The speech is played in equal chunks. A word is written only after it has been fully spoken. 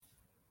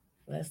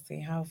Let's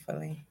see,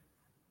 hopefully.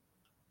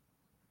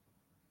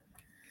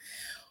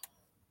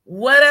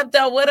 What up,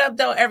 though? What up,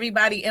 though,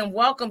 everybody? And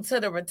welcome to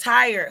the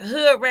Retired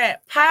Hoodrat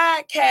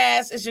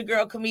Podcast. It's your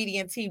girl,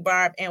 comedian T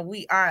Barb, and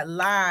we are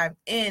live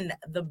in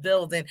the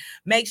building.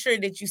 Make sure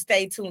that you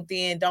stay tuned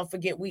in. Don't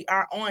forget, we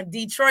are on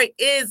Detroit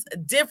is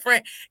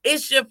Different.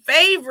 It's your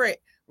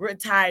favorite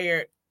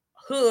retired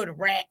hood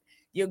rat.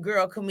 Your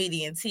girl,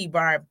 comedian T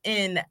Barb,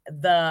 in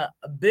the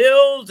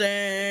building.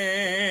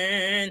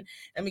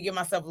 Let me give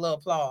myself a little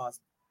applause.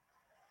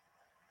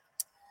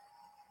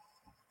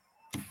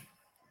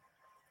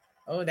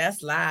 Oh,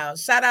 that's loud.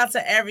 Shout out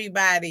to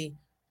everybody.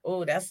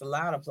 Oh, that's a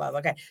loud applause.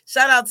 Okay.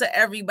 Shout out to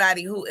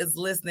everybody who is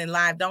listening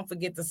live. Don't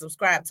forget to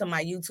subscribe to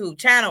my YouTube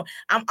channel.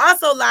 I'm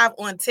also live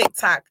on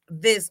TikTok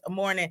this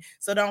morning.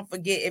 So don't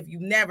forget, if you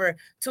never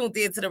tuned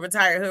into the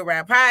Retired Hood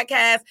Rat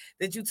Podcast,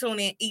 that you tune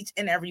in each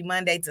and every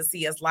Monday to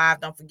see us live.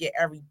 Don't forget,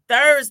 every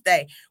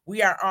Thursday,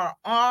 we are on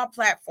all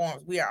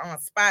platforms. We are on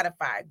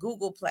Spotify,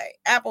 Google Play,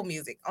 Apple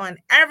Music, on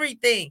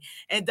everything.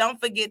 And don't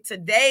forget,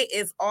 today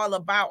is all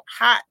about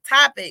hot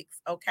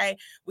topics. Okay.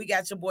 We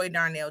got your boy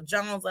Darnell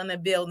Jones on the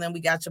building. We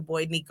got your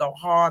boy Nico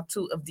Hall,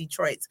 two of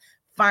Detroit's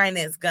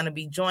finest, gonna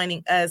be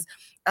joining us.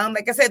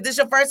 Like I said, this is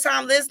your first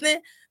time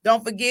listening.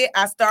 Don't forget,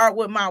 I start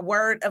with my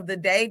word of the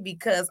day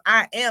because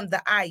I am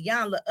the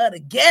Ayanla of the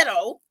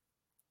ghetto.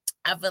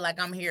 I feel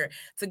like I'm here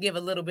to give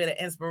a little bit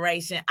of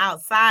inspiration.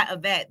 Outside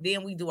of that,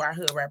 then we do our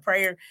hood rat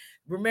prayer.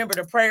 Remember,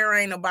 the prayer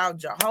ain't about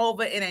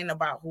Jehovah. It ain't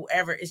about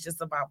whoever. It's just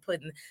about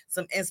putting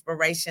some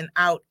inspiration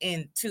out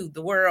into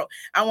the world.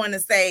 I want to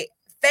say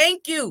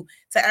thank you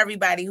to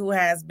everybody who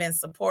has been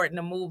supporting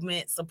the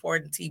movement,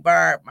 supporting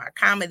T-Barb, my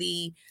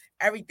comedy,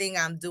 everything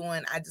I'm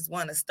doing. I just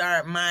want to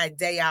start my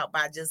day out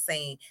by just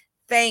saying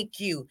thank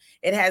you.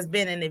 It has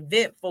been an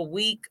eventful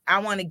week. I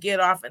want to get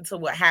off into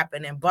what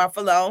happened in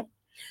Buffalo.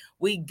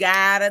 We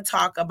gotta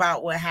talk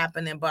about what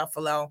happened in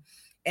Buffalo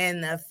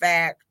and the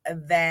fact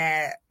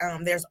that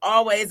there's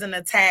always an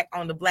attack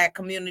on the Black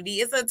community.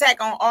 It's an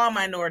attack on all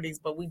minorities,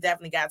 but we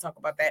definitely gotta talk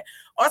about that.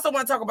 Also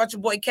want to talk about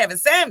your boy Kevin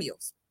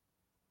Samuels.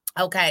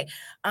 Okay.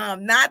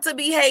 Not to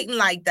be hating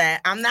like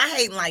that. I'm not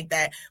hating like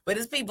that, but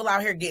it's people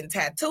out here getting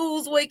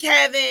tattoos with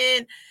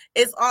Kevin.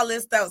 It's all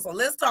this stuff. So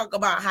let's talk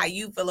about how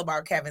you feel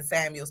about Kevin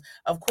Samuels.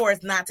 Of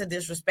course, not to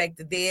disrespect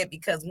the dead,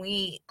 because we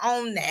ain't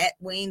on that.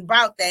 We ain't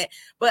about that.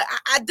 But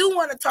I do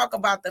want to talk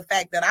about the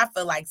fact that I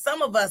feel like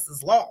some of us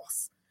is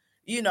lost.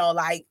 You know,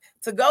 like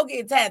to go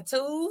get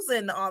tattoos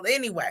and all.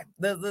 Anyway,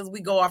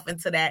 we go off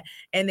into that.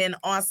 And then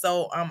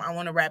also, I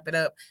want to wrap it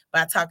up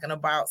by talking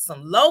about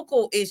some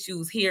local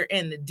issues here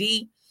in the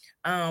D,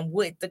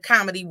 with the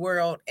comedy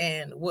world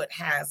and what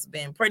has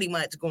been pretty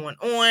much going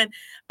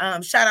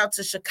on. Shout out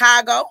to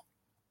Chicago.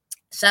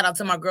 Shout out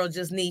to my girl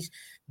Just Niche.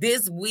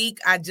 This week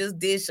I just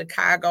did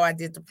Chicago. I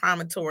did the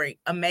Promontory,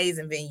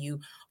 amazing venue.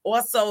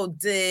 Also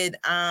did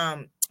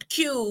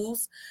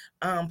Q's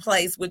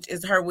place, which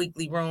is her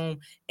weekly room,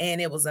 and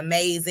it was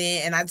amazing.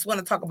 And I just want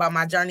to talk about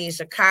my journey in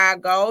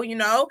Chicago,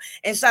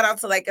 and shout out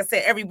to, like I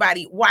said,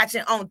 everybody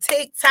watching on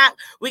TikTok.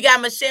 We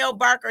got Michelle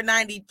Barker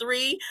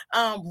 93,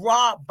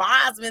 Rob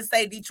Bosman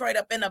say Detroit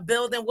up in the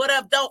building. What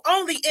up, though?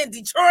 Only in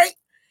Detroit.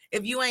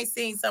 If you ain't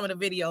seen some of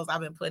the videos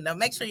I've been putting up,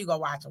 make sure you go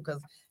watch them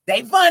because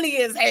they funny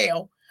as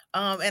hell.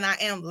 And I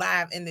am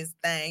live in this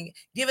thing.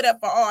 Give it up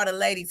for all the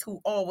ladies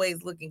who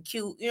always looking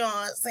cute. You know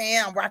what I'm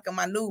saying? I'm rocking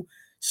my new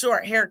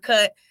short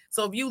haircut.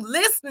 So if you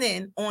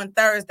listening on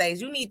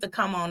Thursdays, you need to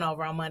come on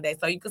over on Monday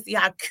so you can see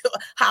how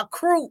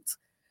cute.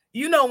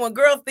 You know, when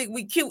girls think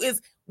we cute,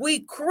 is we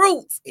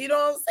cute. You know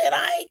what I'm saying?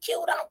 I ain't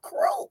cute, I'm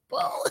cute,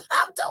 boo.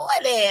 I'm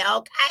doing it,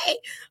 okay?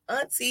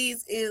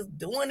 Aunties is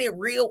doing it,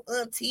 real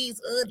aunties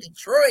of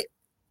Detroit.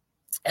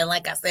 And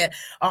like I said,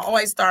 I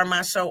always start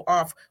my show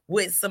off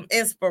with some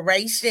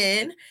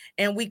inspiration,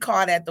 and we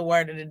call that the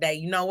word of the day.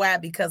 You know why?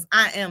 Because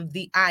I am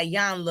the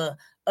Ayanla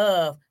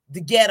of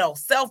the ghetto,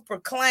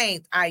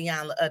 self-proclaimed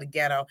Ayanla of the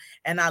ghetto,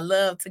 and I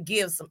love to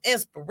give some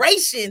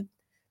inspiration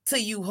to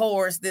you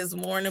whores this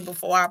morning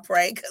before I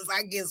pray, because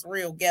I get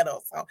real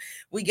ghetto. So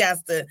we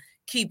got to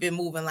keep it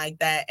moving like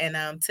that.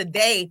 And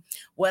today,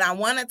 what I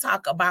want to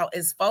talk about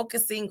is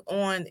focusing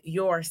on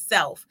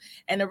yourself.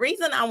 And the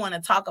reason I want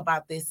to talk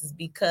about this is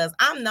because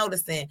I'm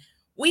noticing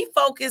we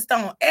focused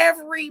on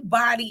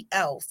everybody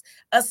else,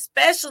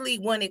 especially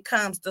when it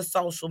comes to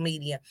social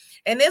media.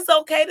 And it's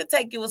okay to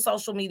take you a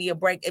social media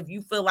break if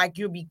you feel like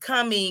you're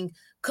becoming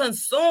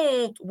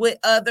consumed with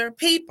other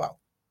people.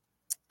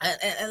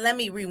 And let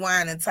me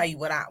rewind and tell you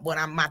what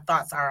my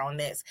thoughts are on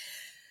this.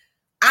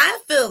 I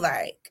feel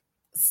like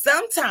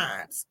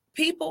sometimes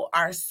people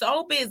are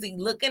so busy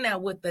looking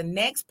at what the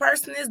next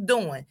person is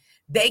doing,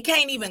 they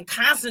can't even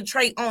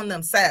concentrate on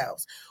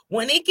themselves.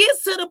 When it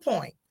gets to the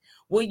point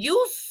where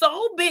you're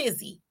so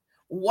busy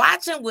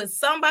watching what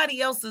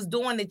somebody else is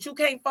doing that you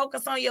can't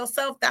focus on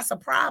yourself, that's a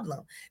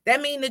problem.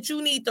 That means that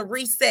you need to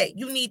reset.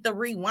 You need to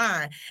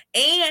rewind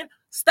and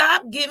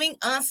stop giving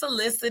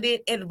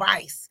unsolicited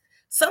advice.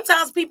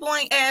 Sometimes people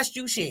ain't asked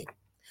you shit.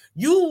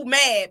 You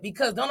mad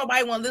because don't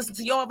nobody want to listen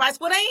to your advice.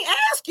 Well, they ain't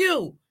ask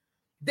you.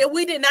 That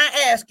we did not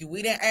ask you.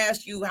 We didn't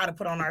ask you how to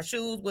put on our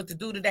shoes, what to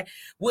do today,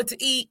 what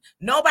to eat.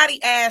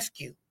 Nobody asked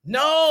you.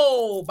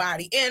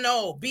 Nobody.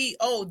 Nobody.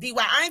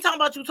 I ain't talking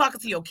about you talking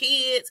to your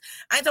kids.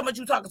 I ain't talking about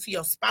you talking to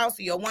your spouse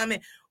or your woman.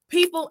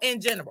 People in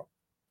general.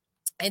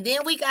 And then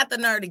we got the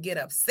nerve to get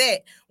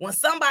upset when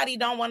somebody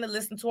don't want to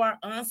listen to our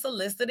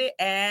unsolicited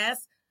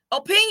ass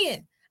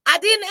opinion. I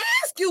didn't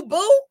ask you,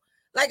 boo.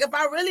 Like, if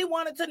I really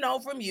wanted to know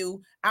from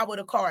you, I would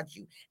have called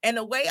you. And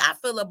the way I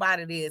feel about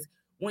it is,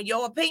 when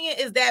your opinion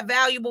is that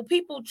valuable,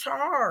 people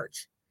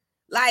charge.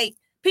 Like,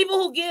 people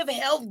who give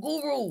health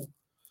guru,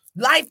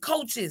 life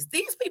coaches,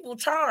 these people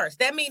charge.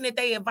 That means that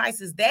their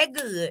advice is that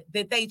good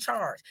that they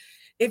charge.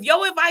 If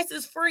your advice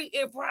is free,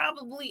 it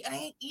probably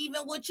ain't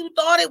even what you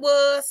thought it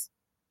was.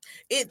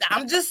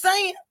 I'm just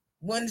saying,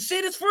 when the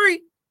shit is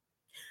free,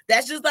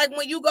 that's just like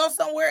when you go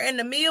somewhere and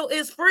the meal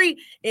is free.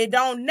 It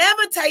don't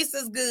never taste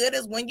as good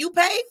as when you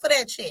pay for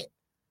that shit.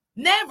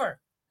 Never.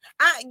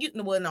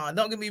 No,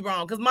 don't get me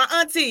wrong, because my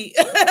auntie,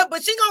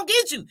 but she gonna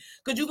get you,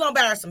 because you gonna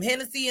buy her some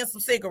Hennessy and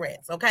some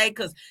cigarettes, okay?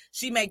 Because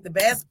she make the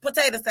best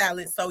potato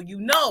salad, so you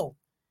know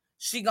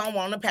she gonna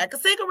want a pack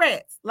of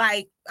cigarettes.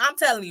 Like, I'm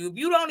telling you, if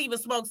you don't even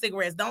smoke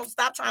cigarettes, don't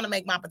stop trying to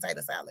make my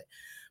potato salad.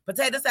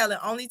 Potato salad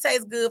only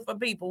tastes good for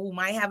people who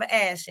might have an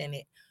ash in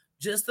it.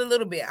 Just a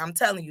little bit. I'm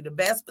telling you, the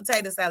best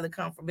potato salad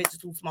comes from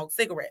bitches who smoke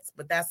cigarettes,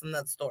 but that's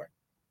another story.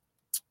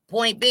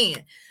 Point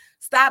being,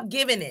 stop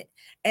giving it,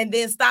 and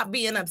then stop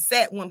being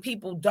upset when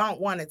people don't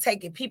want to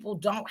take it. People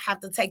don't have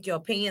to take your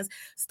opinions.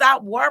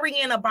 Stop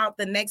worrying about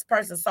the next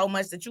person so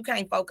much that you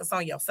can't focus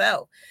on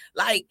yourself.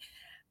 Like,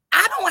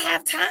 I don't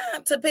have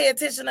time to pay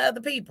attention to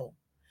other people.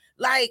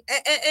 Like,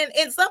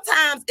 and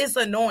sometimes it's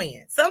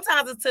annoying.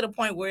 Sometimes it's to the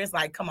point where it's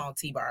like, come on,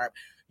 T-Barb,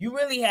 you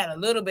really had a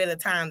little bit of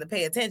time to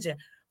pay attention,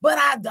 but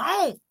I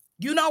don't.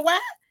 You know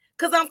why?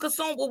 Because I'm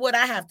consumed with what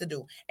I have to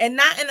do, and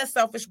not in a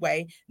selfish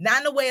way,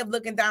 not in a way of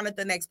looking down at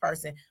the next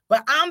person,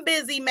 but I'm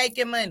busy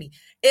making money.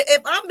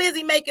 If I'm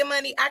busy making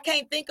money, I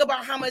can't think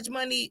about how much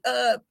money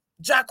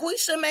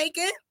Jaquisha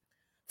making,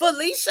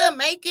 Felicia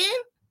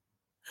making,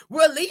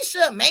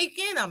 Relisha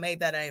making. I made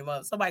that name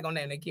up. Somebody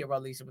gonna name their kid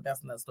Relisha, but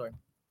that's another story.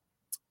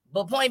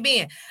 But point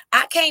being,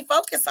 I can't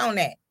focus on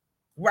that,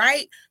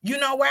 right? You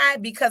know why?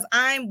 Because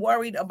I'm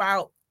worried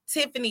about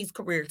Tiffany's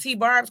career,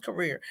 T-Barb's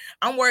career.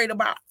 I'm worried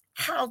about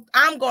how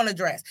I'm going to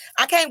dress.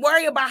 I can't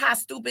worry about how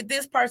stupid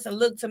this person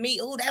looked to me.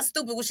 Oh, that's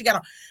stupid what she got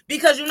on.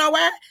 Because you know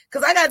why?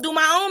 Because I got to do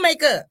my own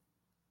makeup.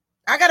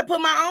 I got to put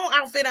my own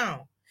outfit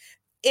on.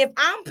 If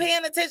I'm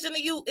paying attention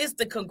to you, it's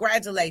to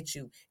congratulate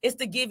you. It's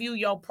to give you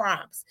your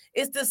props.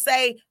 It's to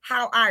say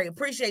how I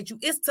appreciate you.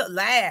 It's to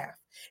laugh.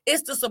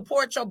 It's to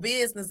support your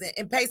business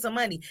and pay some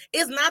money.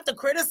 It's not to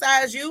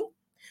criticize you,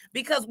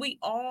 because we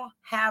all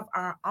have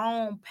our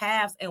own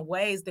paths and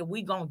ways that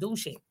we gonna do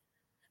shit.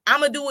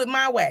 I'm gonna do it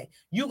my way.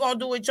 You gonna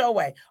do it your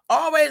way.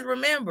 Always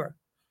remember,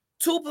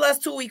 2 plus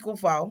 2 equal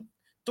 4.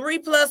 3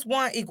 plus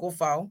 1 equal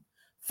 4.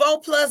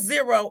 4 plus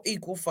 0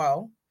 equal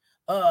 4.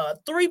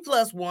 3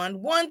 plus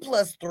 1, 1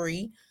 plus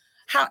 3.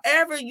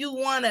 However you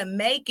want to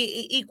make it,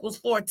 it equals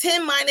 4.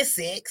 10 minus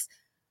 6.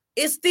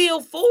 It's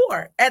still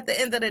 4 at the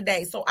end of the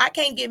day. So I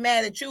can't get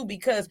mad at you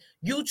because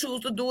you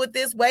choose to do it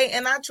this way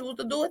and I choose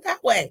to do it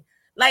that way.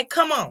 Like,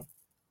 come on.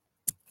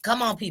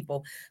 Come on,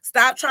 people.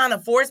 Stop trying to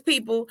force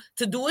people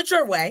to do it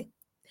your way.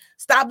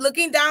 Stop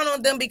looking down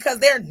on them because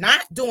they're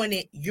not doing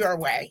it your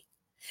way.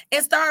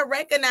 And start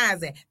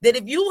recognizing that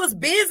if you was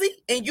busy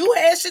and you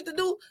had shit to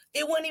do,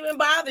 it wouldn't even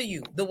bother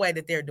you the way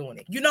that they're doing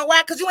it. You know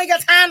why? Because you ain't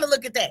got time to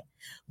look at that.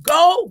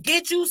 Go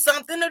get you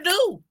something to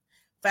do.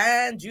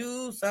 Find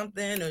you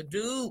something to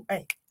do.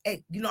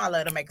 Hey, you know I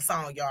love to make a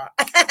song, y'all.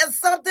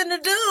 Something to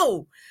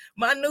do.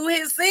 My new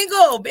hit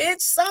single,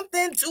 bitch.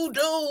 Something to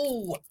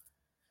do.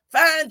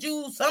 Find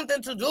you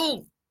something to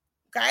do.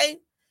 Okay?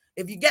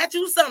 If you got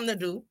you something to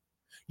do,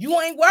 you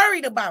ain't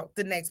worried about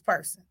the next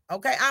person.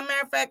 Okay? As a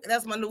matter of fact,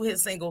 that's my new hit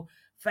single.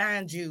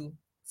 Find you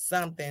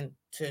something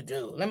to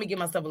do. Let me give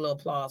myself a little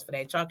applause for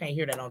that. Y'all can't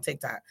hear that on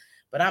TikTok,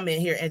 but I'm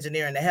in here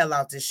engineering the hell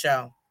out this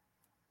show.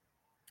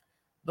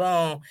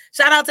 Boom.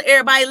 Shout out to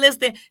everybody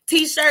listening.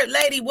 T-shirt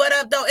lady, what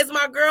up, though? It's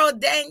my girl,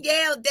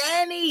 Danielle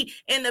Danny,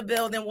 in the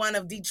building, one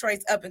of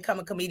Detroit's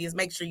up-and-coming comedians.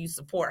 Make sure you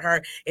support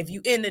her. If you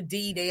in the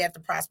D, they at the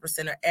Prosper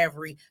Center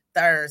every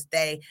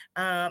Thursday.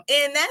 And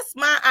that's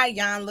my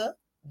Ayanla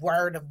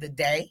word of the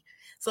day.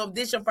 So if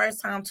this is your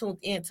first time tuned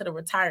in to the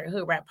Retired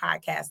Hoodrat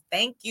podcast,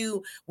 thank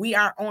you. We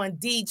are on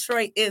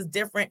Detroit is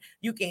Different.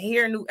 You can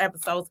hear new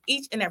episodes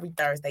each and every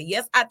Thursday.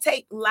 Yes, I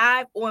take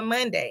live on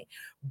Monday,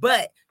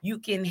 but you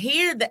can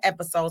hear the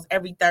episodes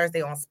every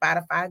Thursday on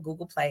Spotify,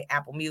 Google Play,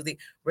 Apple Music.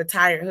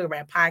 Retired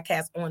Hoodrat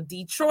podcast on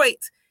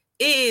Detroit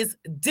is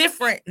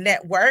Different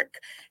network,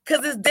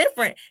 because it's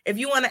different. If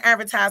you want to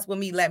advertise with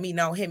me, let me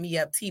know. Hit me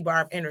up,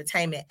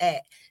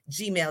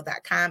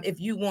 tbarbentertainment@gmail.com. If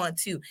you want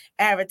to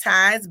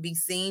advertise, be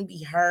seen,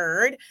 be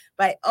heard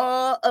by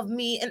all of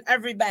me and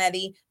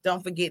everybody,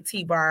 don't forget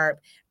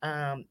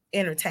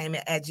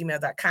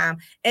tbarbentertainment@gmail.com.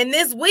 And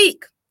this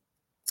week,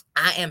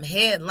 I am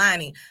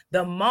headlining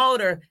the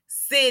Motor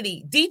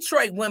City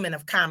Detroit Women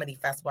of Comedy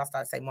Festival. I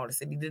started to say Motor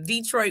City, the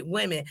Detroit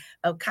Women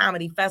of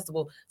Comedy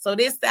Festival. So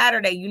this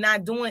Saturday, you're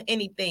not doing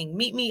anything.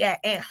 Meet me at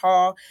Ant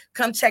Hall.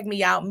 Come check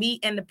me out. Me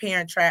and the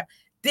Parent Trap.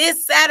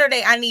 This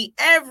Saturday, I need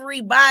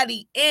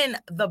everybody in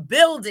the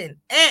building.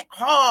 Ant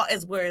Hall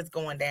is where it's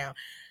going down.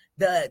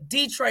 The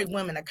Detroit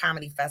Women of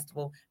Comedy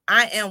Festival.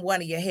 I am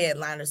one of your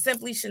headliners.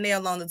 Simply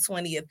Chanel on the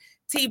 20th.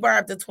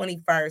 T-Barb the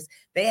 21st.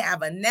 They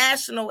have a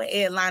national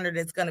headliner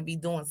that's going to be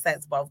doing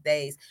sets both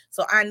days.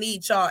 So I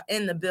need y'all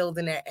in the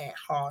building at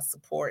Hall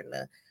supporting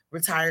the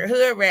retired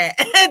hood rat.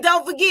 And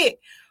don't forget,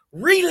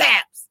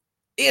 relapse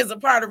is a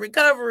part of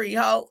recovery,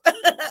 ho.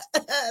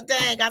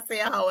 Dang, I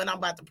said ho, and I'm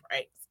about to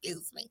pray.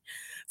 Excuse me.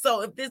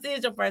 So if this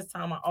is your first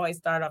time, I always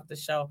start off the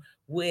show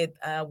with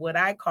what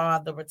I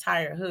call the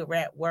retired hood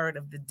rat word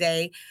of the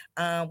day,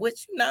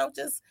 which,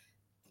 just,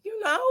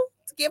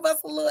 to give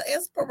us a little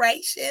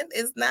inspiration.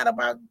 It's not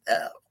about,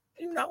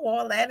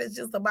 all that. It's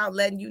just about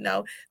letting you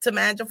know to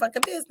mind your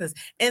fucking business.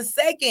 And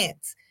second,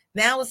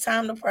 now it's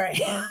time to pray.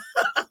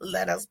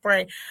 Let us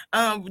pray.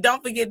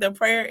 Don't forget, the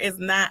prayer is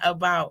not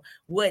about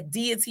what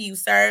deity you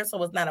serve.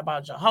 So it's not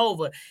about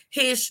Jehovah,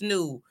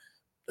 Hishnu,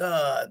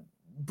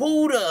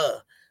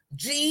 Buddha,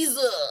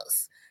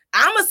 Jesus.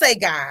 I'm going to say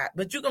God,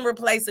 but you can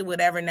replace it with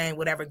whatever name,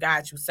 whatever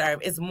God you serve.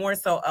 It's more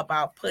so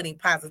about putting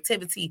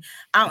positivity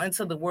out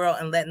into the world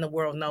and letting the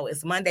world know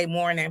it's Monday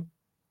morning.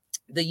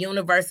 The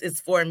universe is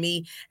for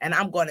me, and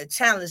I'm going to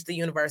challenge the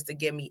universe to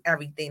give me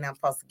everything I'm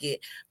supposed to get.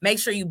 Make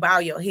sure you bow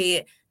your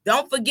head.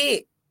 Don't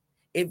forget,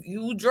 if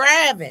you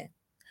driving,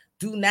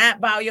 do not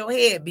bow your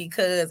head,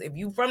 because if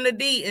you from the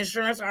D,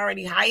 insurance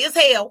already high as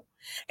hell,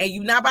 and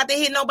you not about to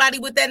hit nobody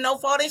with that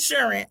no-fault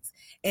insurance,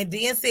 and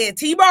then said,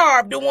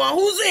 T-Barb, the one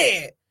who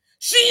said,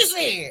 she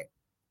said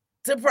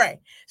to pray.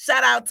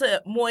 Shout out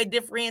to Moy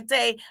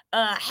Differente.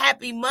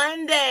 Happy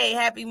Monday.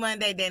 Happy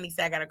Monday. Danny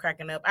said I got her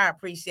cracking up. I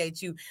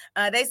appreciate you.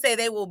 They say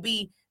they will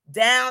be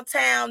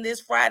downtown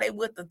this Friday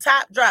with the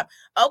top drop.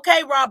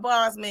 Okay, Rob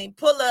Bosman,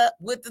 pull up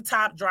with the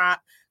top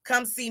drop.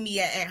 Come see me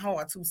at Ant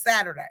Hall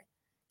Saturday.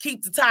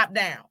 Keep the top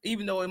down,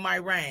 even though it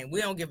might rain.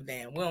 We don't give a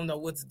damn. We don't know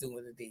what to do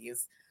with it.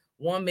 Is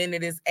 1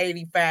 minute is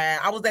 85.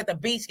 I was at the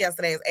beach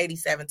yesterday. It's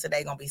 87.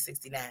 Today gonna be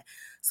 69.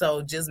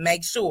 So just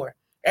make sure.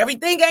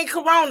 Everything ain't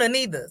corona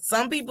neither.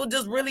 Some people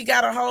just really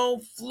got a whole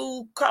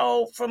flu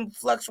cold from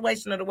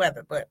fluctuation of the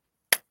weather. But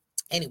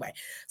anyway,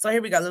 so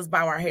here we go. Let's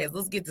bow our heads.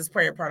 Let's get this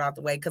prayer part out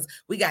the way, because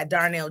we got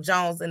Darnell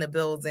Jones in the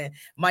building.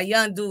 My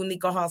young dude,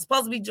 Nico Hall,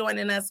 supposed to be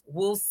joining us.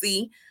 We'll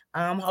see.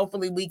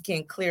 Hopefully we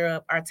can clear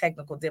up our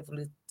technical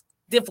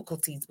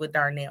difficulties with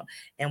Darnell,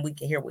 and we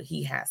can hear what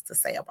he has to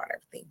say about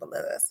everything. But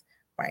let us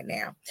right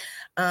now.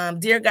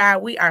 Dear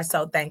God, we are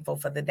so thankful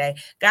for the day.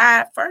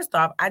 God, first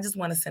off, I just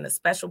want to send a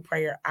special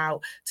prayer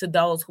out to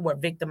those who were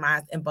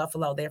victimized in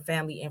Buffalo, their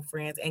family and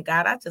friends. And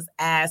God, I just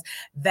ask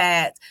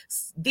that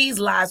these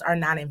lives are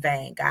not in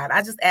vain. God,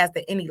 I just ask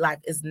that any life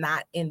is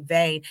not in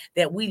vain,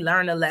 that we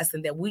learn a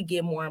lesson, that we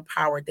get more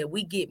empowered, that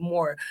we get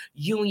more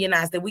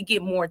unionized, that we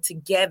get more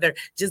together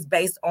just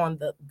based on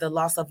the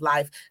loss of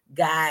life.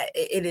 God,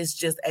 it is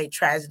just a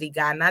tragedy,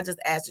 God. And I just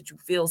ask that you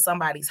fill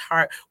somebody's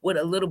heart with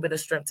a little bit of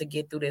strength to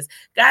get through this.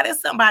 God, if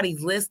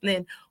somebody's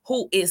listening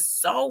who is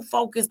so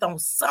focused on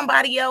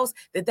somebody else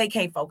that they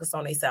can't focus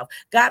on themselves,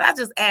 God, I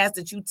just ask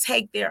that you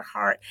take their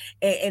heart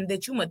and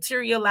that you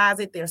materialize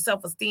it, their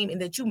self-esteem,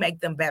 and that you make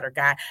them better,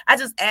 God. I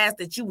just ask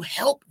that you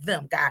help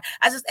them, God.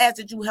 I just ask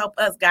that you help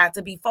us, God,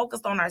 to be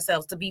focused on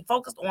ourselves, to be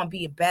focused on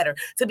being better,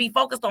 to be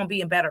focused on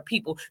being better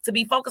people, to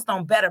be focused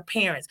on better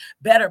parents,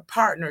 better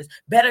partners,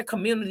 better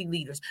community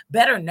leaders,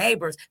 better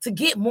neighbors, to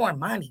get more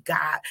money,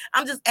 God.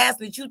 I'm just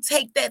asking that you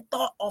take that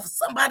thought off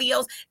somebody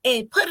else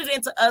and put it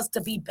into us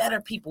to be better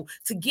people,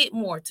 to get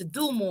more, to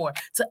do more,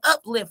 to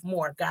uplift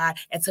more, God,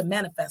 and to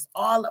manifest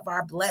all of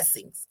our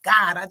blessings.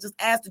 God, I just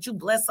ask that you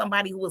bless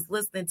somebody who is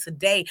listening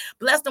today.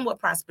 Bless them with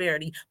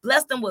prosperity.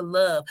 Bless them with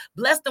love.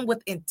 Bless them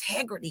with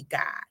integrity,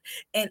 God,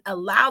 and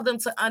allow them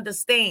to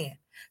understand,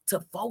 to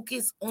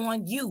focus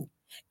on you,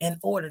 in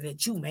order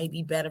that you may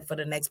be better for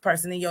the next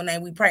person. In your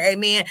name we pray,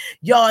 amen.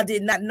 Y'all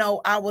did not know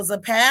I was a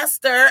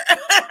pastor.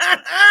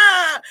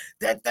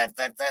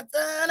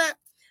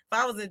 If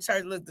I was in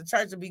church, look, the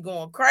church would be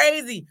going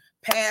crazy.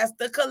 Pass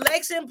the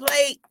collection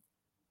plate.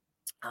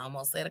 I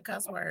almost said a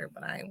cuss word,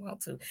 but I ain't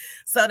want to.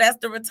 So that's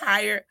the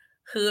retired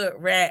hood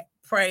rat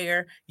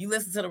prayer. You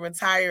listen to the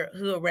retired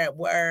hood rat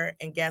word,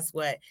 and guess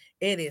what?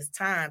 It is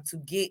time to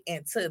get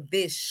into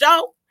this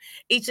show.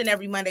 Each and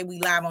every Monday, we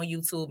live on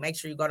YouTube. Make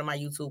sure you go to my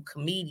YouTube,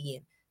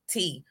 Comedian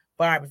T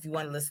Barb, if you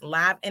want to listen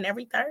live. And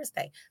every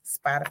Thursday,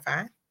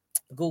 Spotify,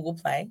 Google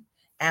Play,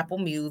 Apple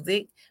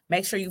Music.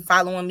 Make sure you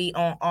following me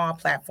on all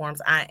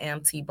platforms. I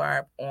am T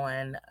Barb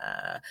on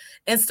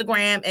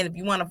Instagram. And if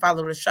you want to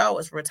follow the show,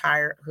 it's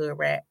Retired Hood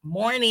Rat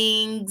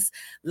Mornings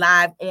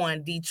live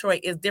on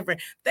Detroit is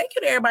Different. Thank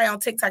you to everybody on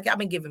TikTok. Y'all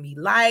been giving me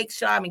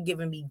likes. Y'all been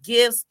giving me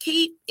gifts.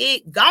 Keep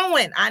it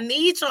going. I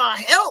need y'all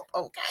help.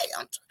 Okay.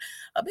 I'm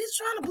a bitch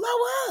trying to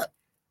blow up.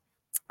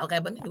 Okay,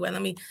 but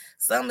anyway,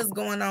 something is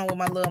going on with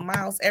my little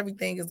mouse.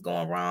 Everything is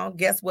going wrong.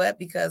 Guess what?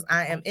 Because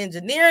I am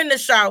engineering the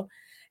show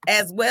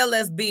as well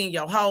as being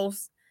your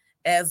host,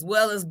 as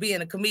well as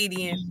being a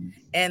comedian.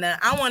 And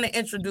I want to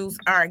introduce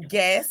our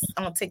guest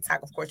on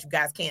TikTok. Of course, you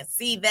guys can't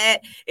see that.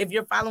 If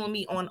you're following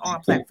me on all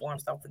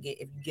platforms, don't forget,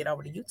 if you get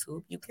over to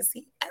YouTube, you can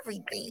see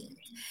everything.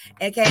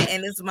 Okay,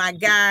 and this is my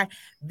guy.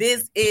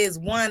 This is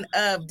one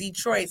of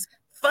Detroit's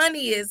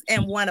funniest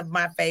and one of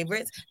my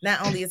favorites.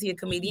 Not only is he a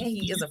comedian,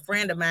 he is a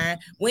friend of mine.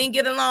 We didn't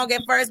get along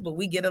at first, but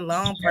we get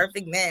along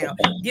perfect now.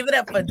 Give it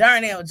up for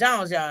Darnell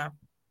Jones, y'all.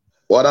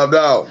 What up,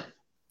 dog?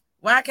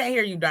 Why I can't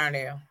hear you,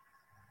 Darnell?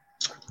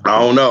 I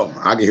don't know.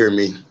 I can hear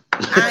me.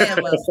 I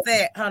am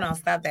upset. Hold on,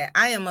 stop that.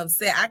 I am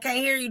upset. I can't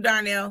hear you,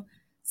 Darnell.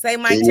 Say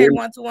Can mic you hear check me?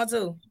 1 2 1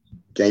 2.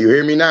 Can you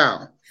hear me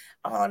now?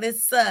 Oh,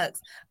 this sucks.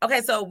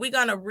 Okay, so we're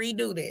gonna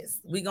redo this.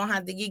 We're gonna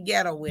have to get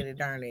ghetto with it,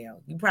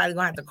 Darnell. You probably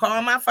gonna have to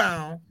call my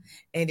phone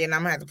and then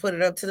I'm gonna have to put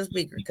it up to the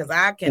speaker because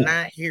I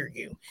cannot hear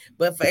you.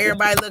 But for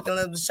everybody looking,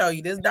 let me show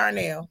you this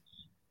Darnell.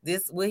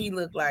 This what he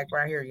look like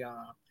right here,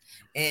 y'all.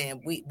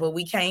 And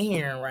we can't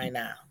hear him right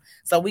now.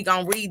 So we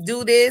gonna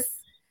redo this.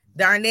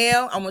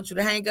 Darnell, I want you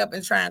to hang up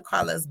and try and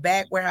call us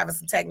back. We're having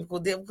some technical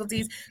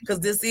difficulties because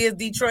this is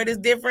Detroit is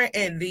different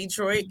and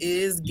Detroit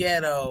is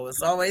ghetto.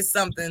 It's always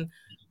something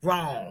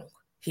wrong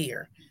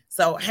here.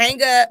 So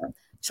hang up,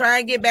 try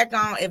and get back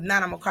on. If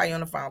not, I'm gonna call you on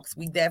the phone because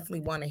we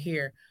definitely want to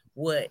hear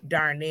what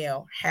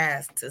Darnell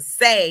has to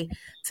say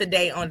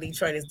today on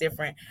Detroit is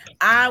different.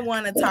 I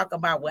want to talk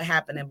about what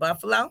happened in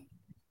Buffalo.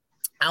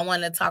 I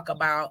want to talk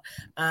about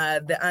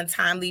the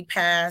untimely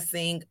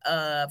passing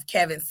of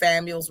Kevin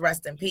Samuels.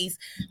 Rest in peace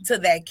to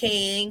that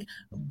king.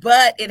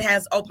 But it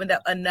has opened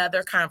up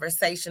another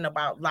conversation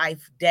about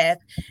life, death,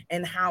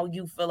 and how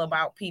you feel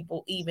about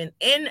people even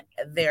in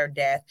their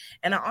death.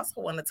 And I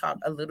also want to talk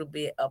a little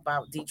bit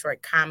about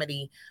Detroit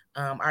comedy,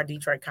 our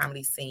Detroit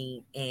comedy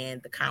scene,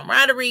 and the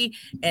camaraderie,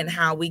 and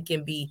how we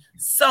can be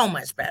so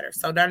much better.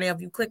 So, Darnell,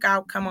 if you click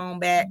out, come on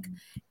back,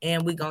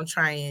 and we're going to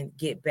try and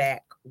get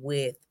back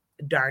with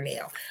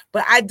Darnell.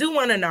 But I do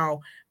want to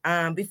know,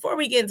 before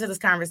we get into this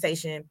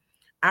conversation,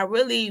 I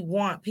really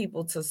want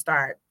people to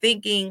start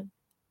thinking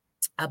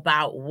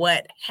about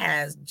what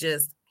has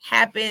just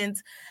happened.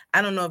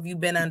 I don't know if you've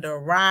been under a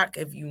rock,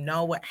 if you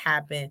know what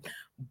happened,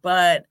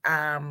 but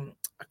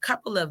a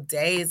couple of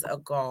days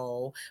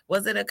ago,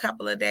 was it a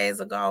couple of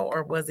days ago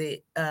or was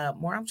it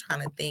more? I'm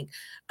trying to think.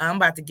 I'm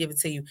about to give it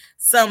to you.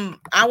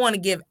 I want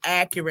to give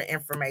accurate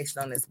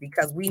information on this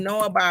because we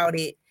know about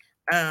it,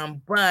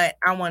 but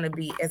I want to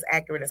be as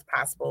accurate as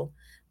possible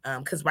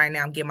because right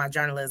now I'm getting my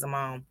journalism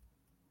on.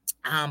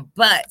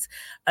 But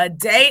a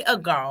day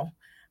ago,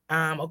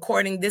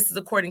 according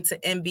to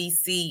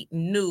NBC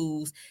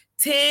News,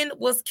 10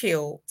 was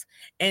killed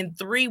and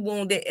 3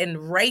 wounded in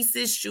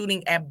racist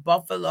shooting at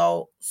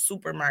Buffalo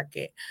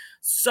supermarket.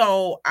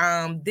 So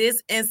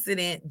this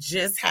incident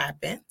just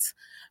happened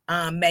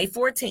May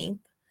 14th.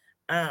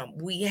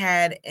 We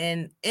had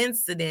an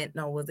incident.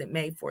 No, was it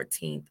May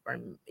 14th? Or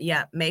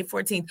yeah, May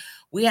 14th.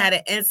 We had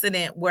an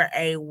incident where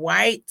a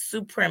white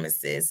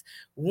supremacist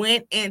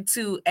went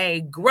into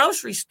a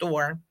grocery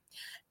store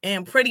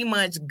and pretty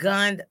much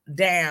gunned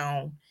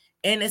down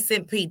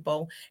innocent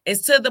people.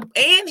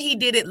 And he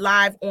did it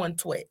live on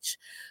Twitch.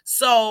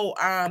 So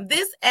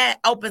this ad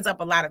opens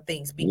up a lot of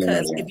things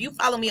because if you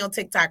follow me on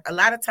TikTok, a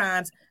lot of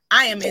times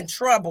I am in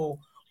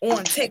trouble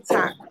on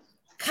TikTok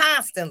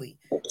constantly.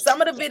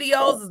 Some of the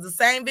videos is the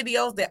same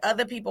videos that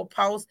other people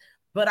post,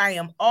 but I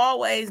am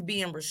always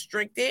being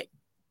restricted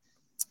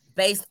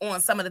based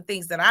on some of the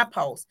things that I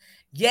post.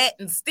 Yet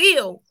and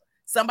still,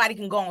 somebody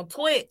can go on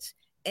Twitch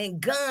and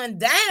gun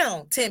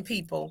down 10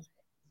 people,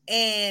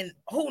 and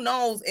who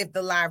knows if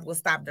the live was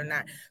stopped or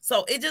not.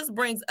 So it just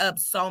brings up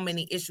so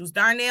many issues.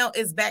 Darnell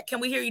is back. Can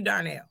we hear you,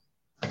 Darnell?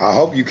 I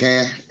hope you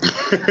can.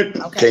 Okay,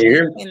 Can you we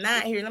hear me?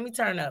 cannot hear. Let me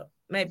turn up.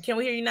 Maybe can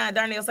we hear you now?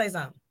 Darnell, say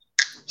something.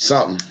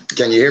 Something.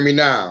 Can you hear me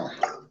now?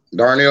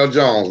 Darnell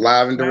Jones,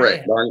 live and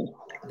direct. Darnell.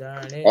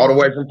 All the Darnell.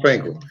 way from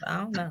Finkel. I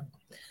don't know.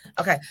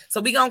 Okay, so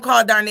we gonna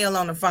call Darnell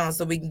on the phone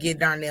so we can get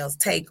Darnell's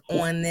take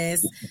on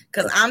this.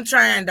 Cause I'm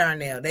trying,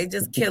 Darnell. They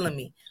just killing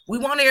me. We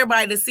want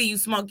everybody to see you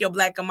smoke your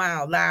black and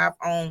mild live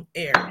on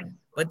air,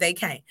 but they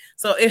can't.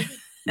 So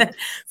if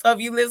so if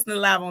you listen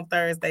live on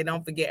Thursday,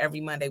 don't forget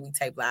every Monday we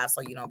tape live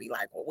so you don't be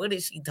like, well, what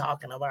is she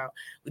talking about?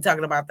 We're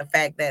talking about the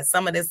fact that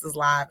some of this is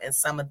live and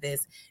some of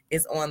this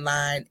is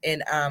online.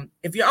 And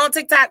if you're on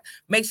TikTok,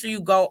 make sure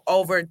you go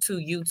over to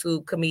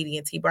YouTube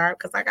comedian T-Bar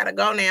because I gotta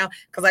go now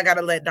because I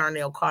gotta let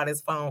Darnell call his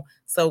phone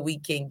so we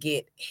can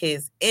get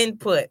his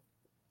input.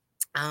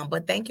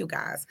 But thank you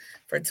guys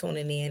for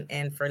tuning in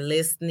and for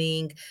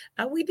listening.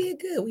 We did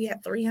good. We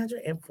had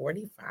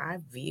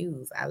 345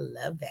 views. I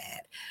love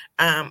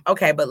that.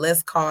 Okay, but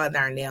let's call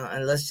Darnell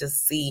and let's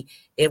just see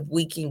if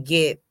we can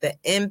get the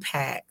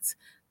impact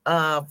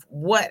of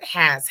what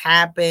has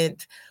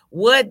happened.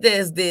 What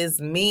does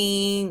this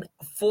mean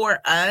for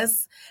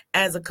us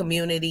as a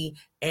community?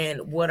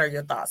 And what are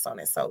your thoughts on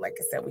it? So, like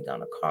I said, we're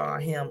gonna call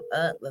him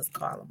up. Let's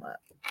call him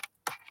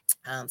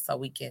up so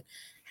we can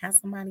have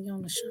somebody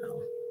on the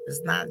show.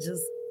 It's not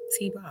just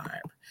T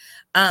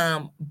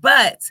Barb.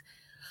 But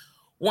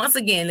once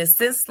again, the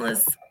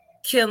senseless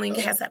killing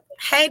has happened.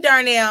 Hey,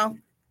 Darnell.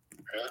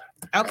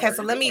 Okay,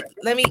 so let me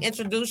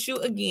introduce you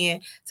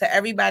again to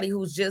everybody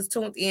who's just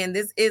tuned in.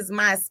 This is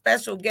my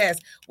special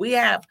guest. We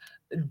have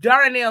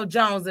Darnell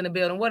Jones in the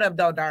building. What up,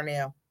 though,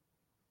 Darnell?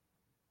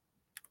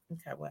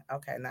 Okay, well,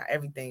 okay, now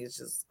everything is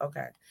just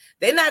okay.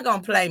 They're not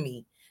gonna play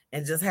me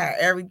and just have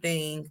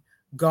everything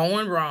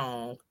going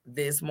wrong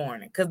this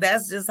morning, cause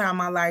that's just how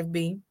my life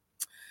be.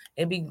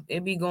 It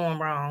be going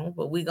wrong,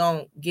 but we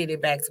gonna get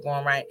it back to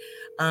going right.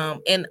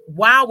 And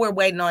while we're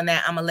waiting on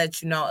that, I'm gonna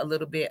let you know a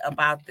little bit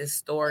about this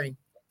story.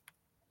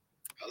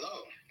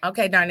 Hello.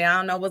 Okay, Darnell, I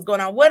don't know what's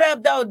going on. What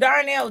up, though?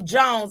 Darnell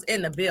Jones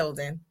in the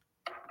building.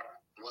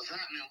 What's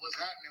happening? What's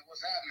happening?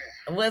 What's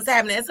happening? What's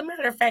happening? As a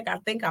matter of fact, I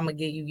think I'm gonna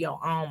give you your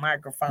own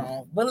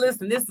microphone. But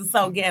listen, this is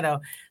so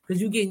ghetto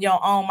because you getting your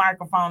own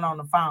microphone on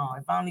the phone.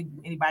 If only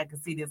anybody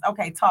could see this.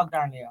 Okay, talk,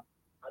 Darnell.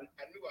 I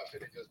knew I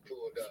should have just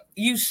pulled up.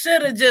 You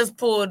should have just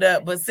pulled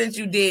up, but since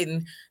you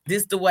didn't,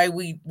 this the way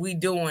we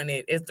doing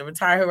it. It's the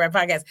Retired Hoodrat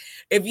podcast.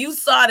 If you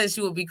saw this,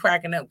 you would be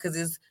cracking up because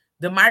it's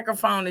the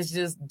microphone is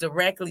just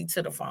directly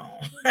to the phone.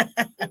 This is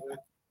the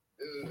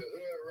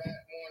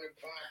Hoodrat Morning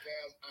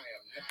Podcast. I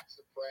am not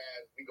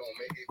surprised. We gonna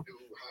make it do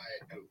how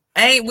it do.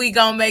 Ain't we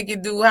gonna make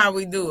it do how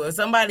we do it?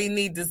 Somebody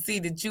need to see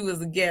that you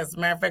as a guest.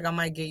 Matter of fact, I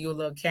might give you a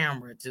little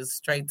camera just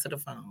straight to the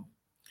phone.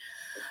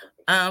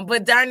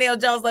 But Darnell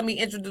Jones, let me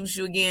introduce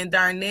you again.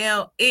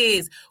 Darnell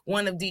is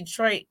one of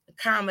Detroit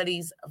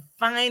comedy's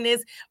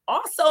finest,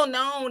 also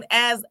known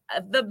as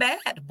the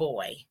bad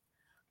boy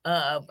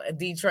of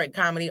Detroit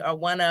comedy, or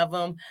one of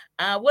them.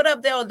 What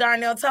up there,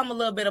 Darnell? Tell me a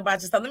little bit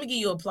about yourself. Let me give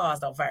you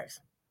applause though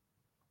first.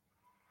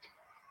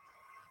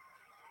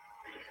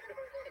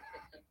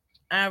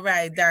 All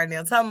right,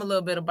 Darnell, tell me a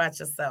little bit about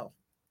yourself.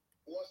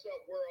 What's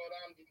up, world?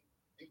 I'm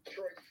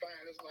Detroit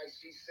finest, like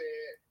she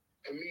said.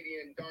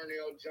 Comedian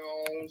Darnell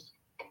Jones.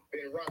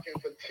 Been rocking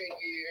for 10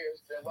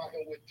 years. Been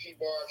rocking with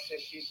T-Barb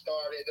since she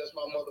started. That's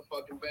my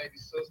motherfucking baby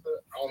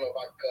sister. I don't know if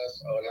I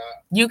cuss or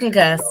not. You can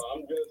cuss.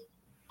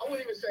 I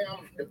wouldn't even say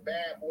I'm the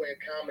bad boy in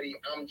comedy.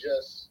 I'm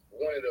just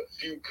one of the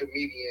few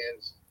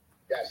comedians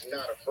that's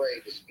not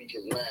afraid to speak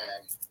his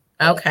mind.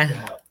 Okay.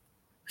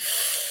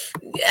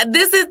 Yeah,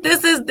 this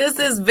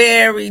is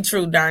very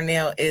true.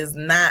 Darnell is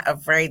not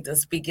afraid to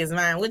speak his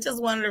mind, which is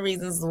one of the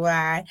reasons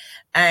why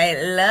I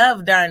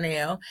love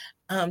Darnell.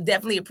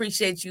 Definitely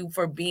appreciate you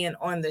for being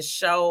on the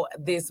show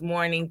this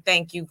morning.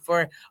 Thank you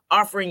for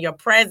offering your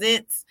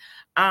presence.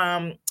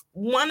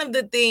 One of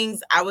the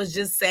things I was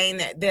just saying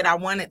that I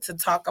wanted to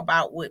talk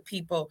about with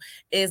people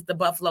is the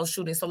Buffalo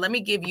shooting. So let me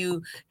give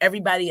you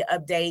everybody an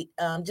update,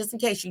 just in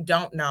case you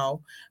don't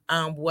know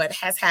what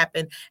has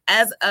happened.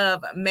 As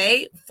of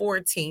May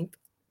 14th,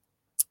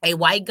 a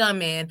white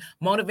gunman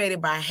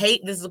motivated by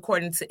hate, this is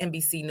according to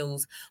NBC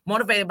News,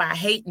 motivated by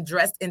hate and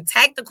dressed in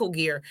tactical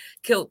gear,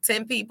 killed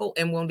 10 people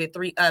and wounded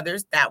 3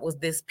 others. That was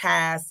this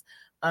past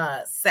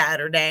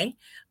Saturday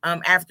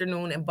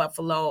afternoon in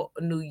Buffalo,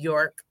 New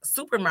York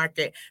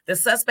supermarket. The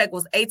suspect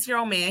was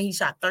 18-year-old man. He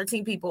shot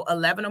 13 people,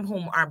 11 of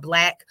whom are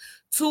black,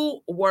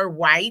 2 were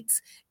white,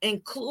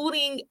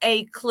 including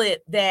a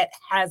clip that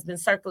has been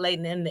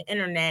circulating in the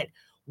internet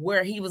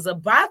where he was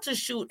about to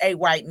shoot a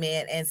white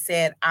man and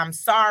said, "I'm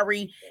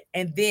sorry,"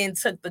 and then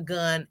took the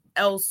gun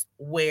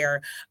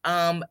elsewhere.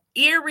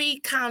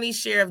 Erie County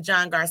Sheriff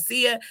John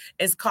Garcia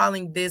is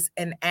calling this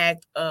an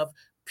act of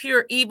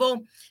pure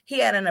evil. He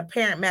had an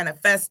apparent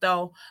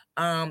manifesto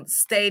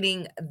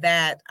stating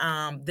that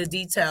the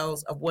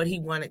details of what he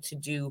wanted to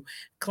do,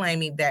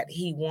 claiming that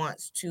he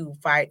wants to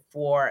fight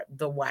for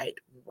the white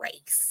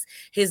race.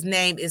 His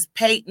name is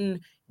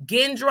Peyton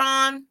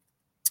Gendron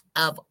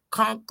of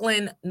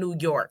Conklin, New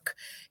York.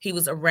 He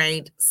was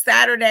arraigned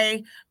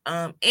Saturday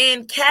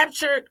and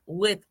captured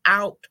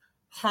without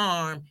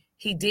harm.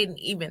 He didn't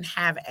even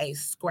have a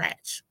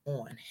scratch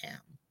on him.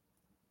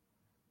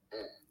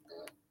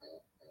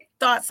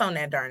 Thoughts on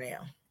that,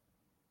 Darnell?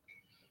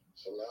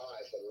 So now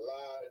it's a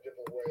lot of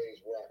different ways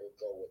where I could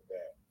go with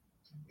that.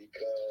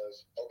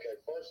 Because, okay,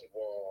 first of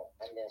all,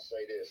 I'm going to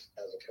say this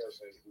as a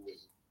person who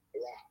is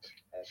blocked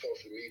on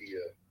social media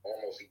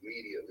almost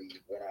immediately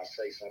when I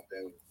say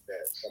something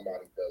that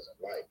somebody doesn't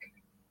like.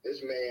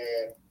 This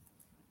man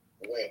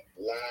went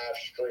live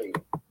streaming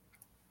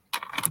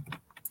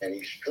and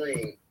he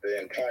streamed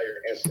the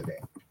entire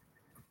incident.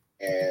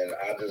 And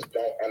I just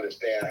don't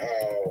understand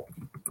how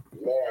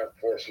law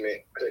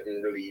enforcement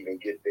couldn't really even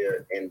get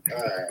there in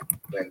time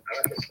when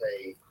I could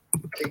say,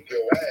 kick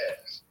your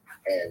ass.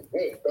 And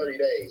boom, 30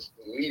 days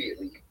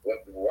immediately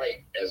went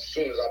right as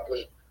soon as I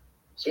push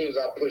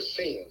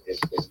send,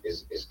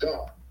 it's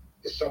gone.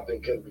 If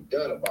something can be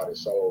done about it.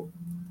 So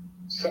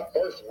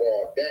first of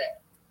all,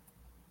 that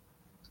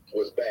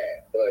was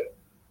bad. But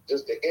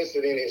just the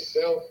incident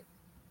itself,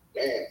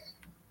 man,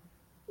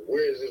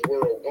 where is this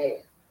world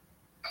going?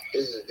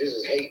 This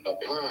is hate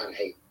upon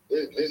hate.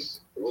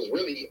 This was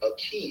really a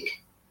kid.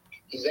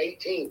 He's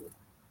 18.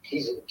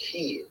 He's a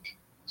kid.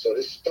 So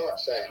this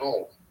starts at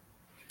home.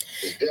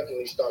 It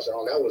definitely starts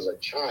on that was a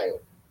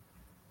child.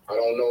 I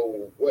don't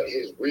know what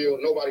his real.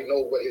 Nobody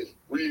knows what his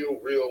real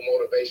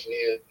motivation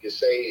is. You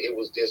say it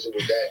was this, it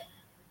was that.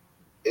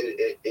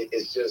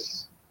 It's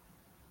just.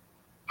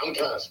 I'm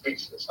kind of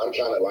speechless. I'm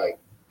kind of like,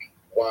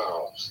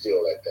 wow,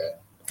 still at that.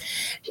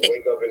 To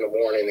wake up in the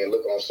morning and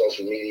look on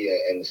social media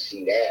and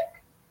see that,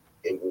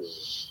 it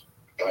was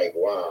like,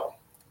 wow.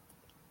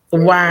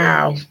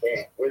 Wow.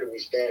 Where do we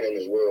stand in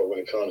this world when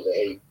it comes to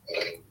hate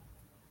and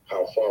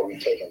how far we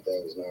taking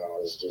things now?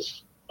 It's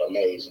just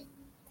amazing.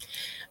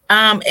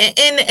 And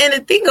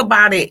the thing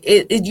about it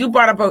is you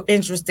brought up an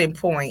interesting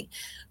point.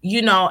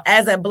 You know,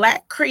 as a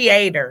Black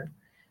creator,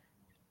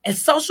 and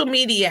social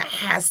media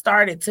has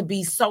started to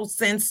be so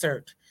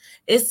censored.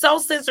 It's so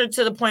censored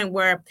to the point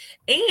where,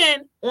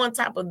 and on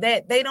top of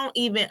that, they don't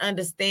even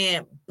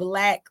understand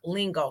Black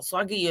lingo. So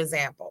I'll give you an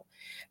example.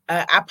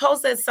 I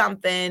posted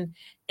something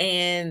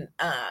and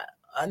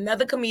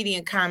another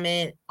comedian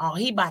comment, oh,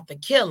 he about to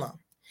kill him.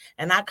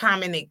 And I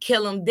commented,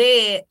 kill him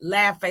dead,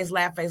 laugh face,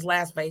 laugh face,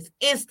 laugh face,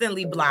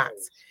 instantly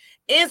blocked.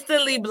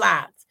 Instantly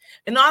blocked.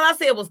 And all I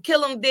said was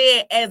kill him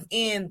dead, as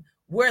in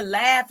we're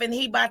laughing,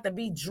 he about to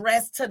be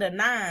dressed to the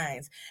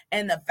nines.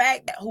 And the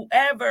fact that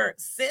whoever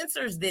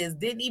censors this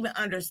didn't even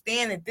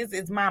understand that this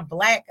is my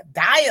Black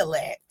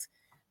dialect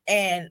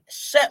and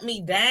shut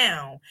me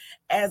down,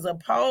 as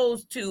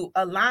opposed to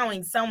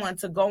allowing someone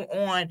to go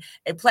on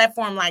a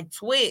platform like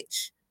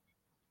Twitch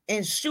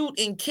and shoot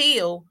and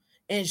kill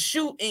and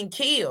shoot and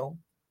kill.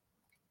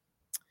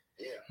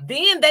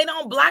 Then they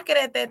don't block it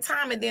at that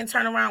time and then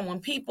turn around when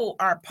people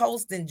are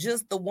posting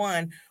just the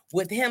one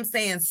with him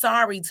saying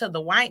sorry to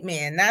the white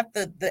man, not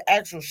the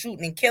actual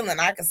shooting and killing.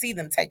 I could see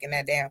them taking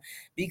that down,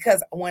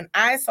 because when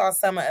I saw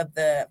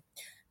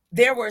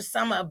there were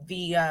some of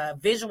the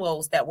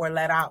visuals that were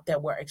let out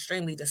that were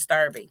extremely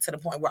disturbing, to the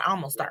point where I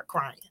almost start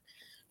crying,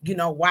 you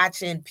know,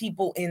 watching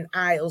people in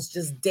aisles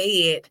just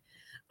dead,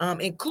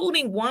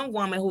 including one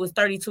woman who was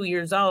 32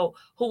 years old,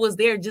 who was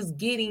there just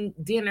getting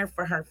dinner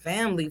for her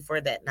family for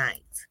that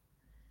night.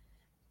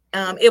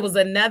 It was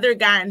another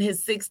guy in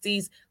his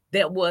 60s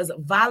that was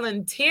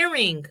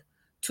volunteering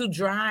to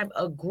drive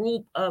a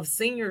group of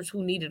seniors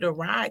who needed a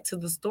ride to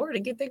the store to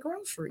get their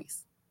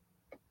groceries.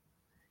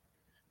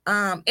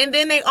 And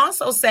then they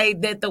also say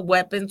that the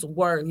weapons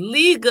were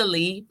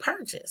legally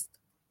purchased.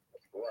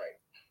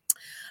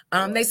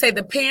 Right. They say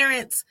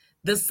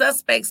the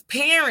suspect's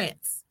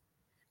parents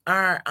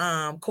are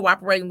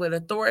cooperating with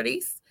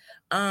authorities.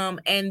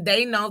 And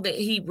they know that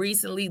he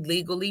recently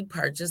legally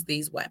purchased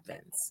these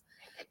weapons.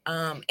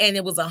 And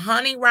it was a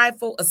hunting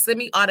rifle, a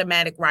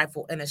semi-automatic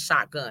rifle, and a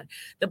shotgun.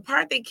 The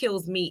part that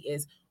kills me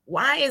is,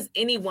 why is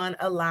anyone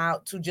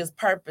allowed to just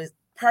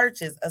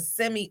purchase a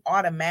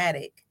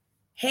semi-automatic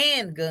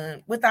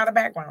handgun without a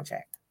background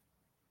check?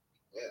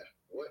 Yeah.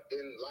 What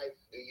in life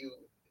do you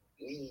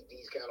need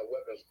these kind of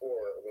weapons for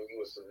when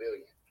you're a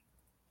civilian?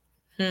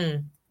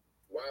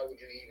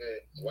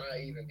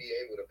 Why even be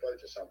able to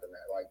purchase something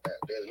like that?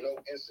 There's no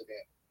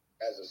incident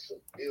as a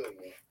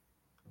civilian.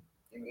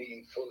 You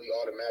need fully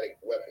automatic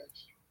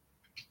weapons.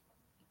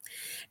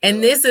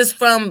 And this is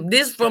from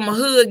a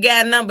hood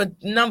guy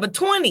number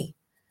 20.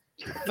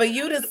 For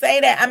you to say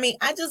that, I mean,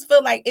 I just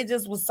feel like it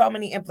just was so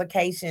many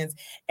implications.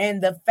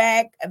 And the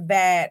fact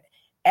that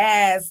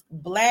as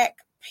Black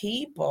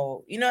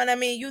people, you know what I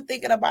mean? You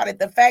thinking about it,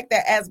 the fact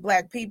that as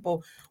Black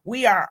people,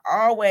 we are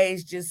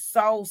always just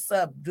so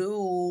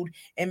subdued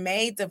and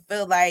made to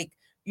feel like,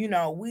 you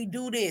know, we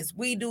do this,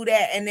 we do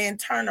that, and then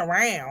turn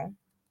around.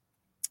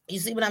 You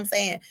see what I'm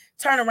saying?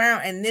 Turn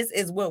around and this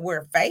is what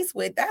we're faced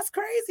with. That's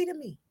crazy to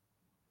me.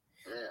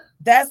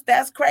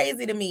 That's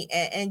crazy to me.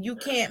 And you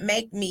can't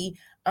make me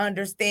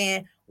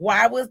understand,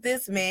 why was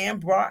this man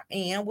brought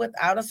in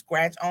without a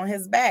scratch on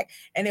his back?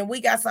 And then we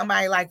got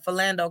somebody like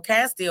Philando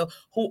Castile,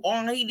 who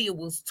all he did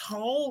was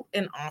told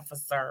an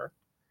officer.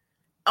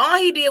 All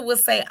he did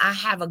was say, I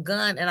have a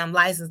gun and I'm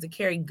licensed to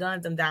carry,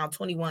 guns him down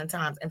 21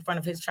 times in front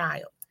of his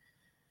child.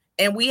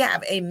 And we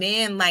have a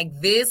man like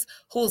this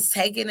who's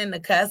taken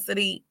into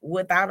custody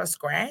without a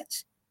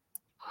scratch.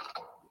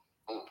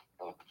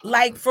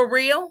 Like, for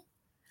real?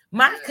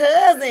 My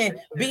cousin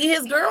beat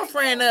his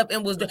girlfriend up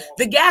and was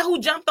the guy who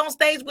jumped on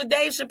stage with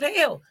Dave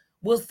Chappelle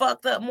was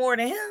fucked up more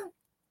than him.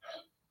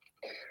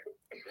 Yeah,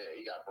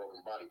 he got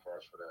broken body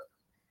parts for that.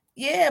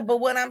 Yeah, but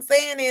what I'm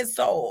saying is,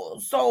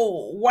 so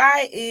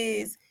why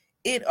is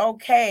it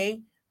okay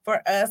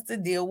for us to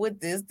deal with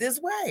this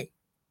way?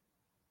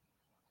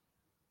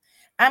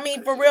 I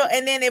mean, for real.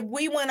 And then if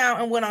we went out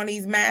and went on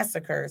these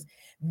massacres,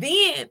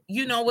 then,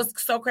 you know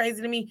what's so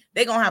crazy to me?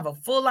 They're going to have a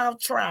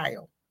full-out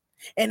trial.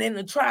 And in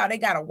the trial, they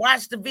got to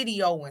watch the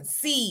video and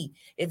see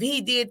if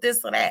he did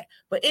this or that.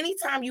 But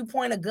anytime you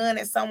point a gun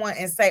at someone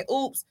and say,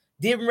 oops,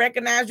 didn't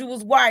recognize you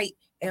was white,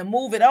 and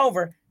move it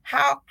over,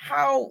 how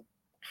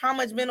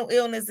much mental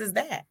illness is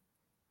that?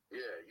 Yeah,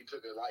 you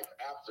took a life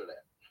after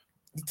that.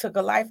 You took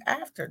a life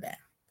after that.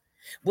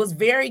 Was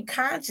very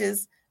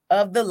conscious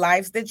of the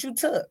lives that you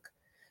took.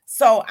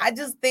 So I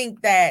just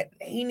think that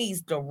he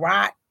needs to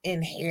rot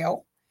in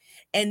hell.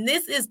 And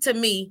this is, to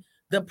me,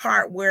 the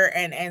part where,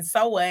 and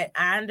so what,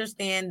 I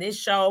understand this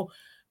show,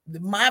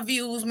 my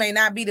views may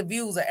not be the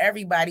views of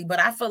everybody, but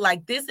I feel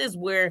like this is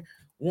where,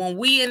 when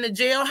we in the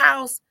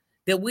jailhouse,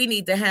 that we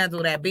need to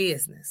handle that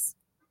business.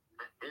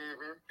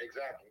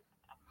 Exactly.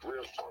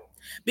 Real true.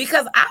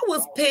 Because I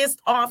was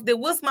pissed off that,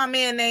 what's my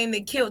man name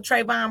that killed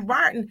Trayvon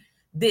Martin,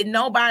 that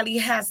nobody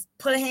has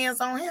put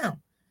hands on him.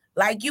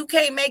 Like, you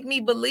can't make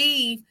me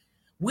believe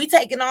we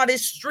taking all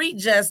this street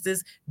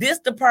justice. This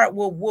the part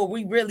where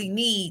we really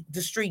need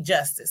the street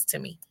justice, to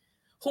me.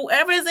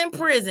 Whoever is in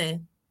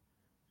prison,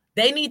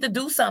 they need to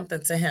do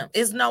something to him.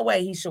 It's no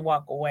way he should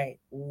walk away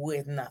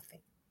with nothing.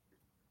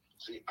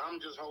 See, I'm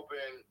just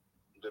hoping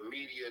the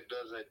media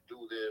doesn't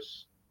do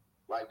this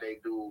like they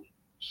do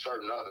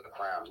certain other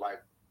crimes.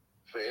 Like,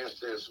 for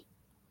instance,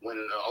 when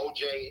the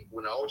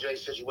OJ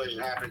situation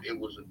happened, it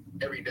was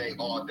every day,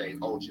 all day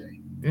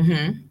OJ.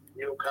 Mm-hmm.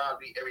 Bill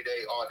Cosby, every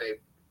day,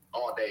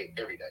 all day,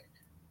 every day.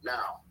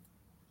 Now,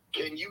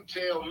 can you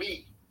tell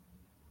me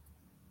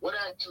what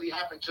actually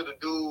happened to the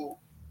dude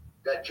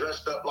that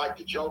dressed up like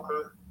the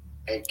Joker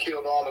and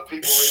killed all the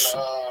people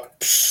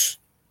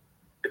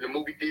in the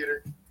movie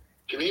theater?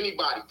 Can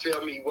anybody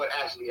tell me what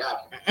actually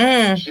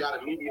happened? See how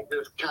the media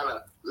just kind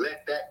of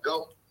let that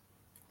go?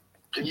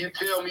 Can you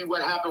tell me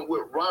what happened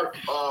with Robert,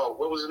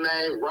 what was his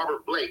name?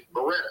 Robert Blake,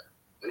 Beretta,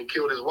 when he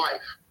killed his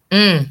wife?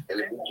 In the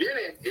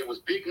beginning, it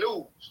was big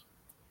news.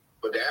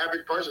 But the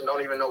average person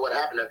don't even know what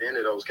happened at the end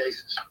of those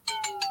cases.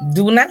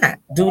 Do not.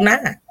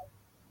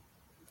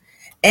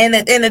 And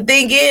the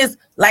thing is,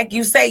 like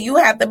you say, you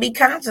have to be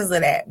conscious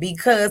of that,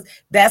 because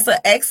that's an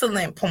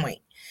excellent point.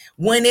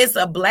 When it's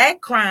a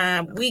black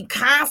crime, we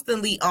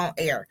constantly on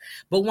air.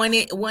 But when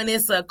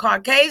it's a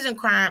Caucasian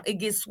crime, it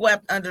gets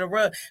swept under the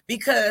rug.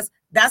 Because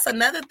that's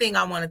another thing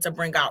I wanted to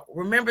bring out.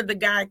 Remember the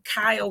guy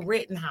Kyle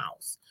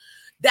Rittenhouse?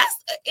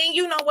 And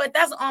you know what?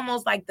 That's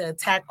almost like the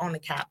attack on the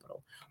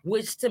Capitol,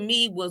 which to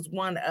me was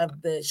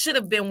should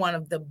have been one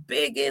of the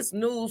biggest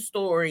news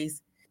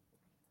stories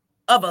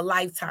of a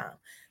lifetime.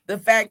 The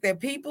fact that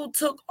people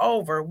took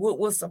over what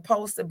was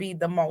supposed to be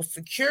the most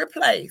secure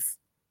place.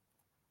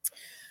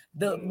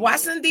 The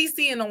Washington,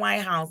 D.C. and the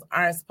White House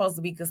are supposed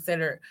to be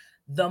considered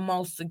the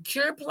most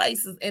secure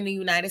places in the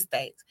United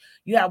States.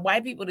 You have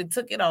white people that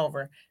took it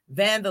over,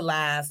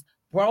 vandalized,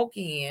 broke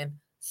in,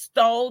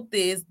 stole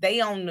this. They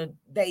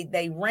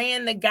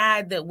ran the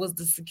guy that was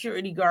the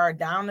security guard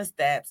down the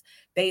steps.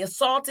 They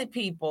assaulted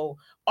people,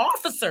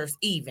 officers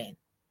even.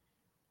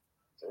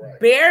 Right.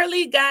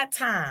 Barely got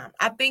time.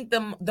 I think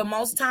the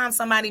most time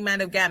somebody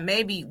might have got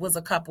maybe was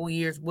a couple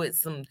years with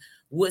some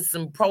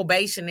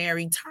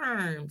probationary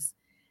terms,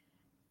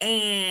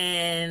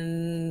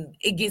 and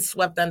it gets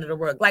swept under the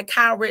rug. Like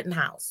Kyle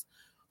Rittenhouse.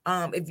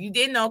 If you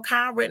didn't know,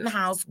 Kyle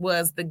Rittenhouse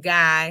was the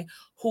guy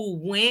who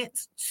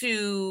went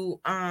to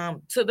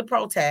the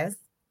protest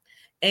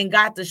and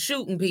got to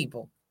shooting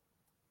people,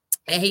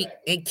 and he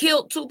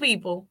killed 2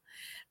 people,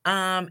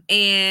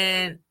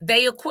 and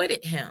they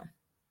acquitted him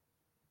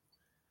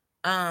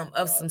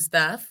of some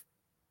stuff.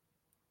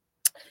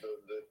 The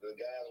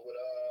guys with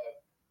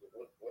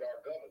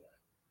our governor.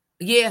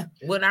 Yeah,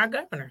 with our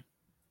governor.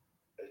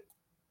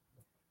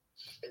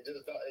 It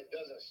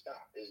doesn't stop.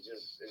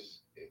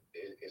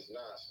 It's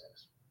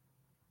nonsense.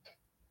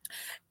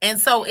 And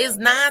so it's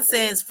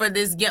nonsense for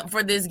this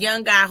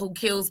young guy who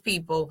kills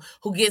people,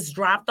 who gets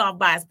dropped off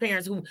by his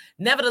parents, who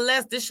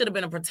nevertheless, this should have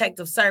been a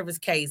protective service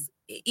case,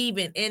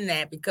 even in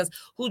that, because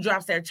who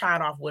drops their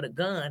child off with a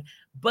gun?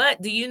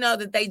 But do you know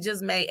that they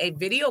just made a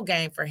video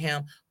game for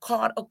him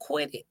called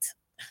Acquitted?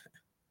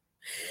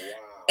 Wow.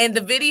 In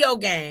the video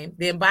game,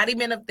 the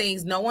embodiment of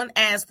things no one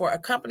asked for, a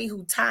company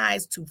who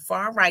ties to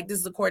far right, this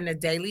is according to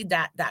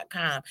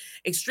daily.com,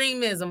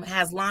 extremism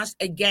has launched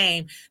a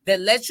game that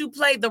lets you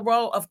play the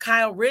role of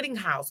Kyle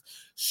Rittenhouse,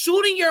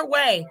 shooting your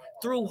way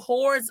through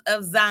hordes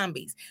of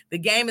zombies. The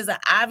game is an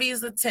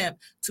obvious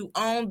attempt to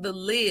own the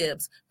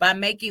libs by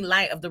making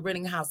light of the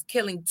Rittenhouse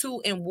killing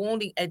 2 and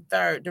wounding a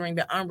 3rd during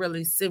the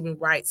unreleased civil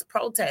rights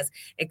protest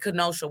in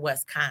Kenosha,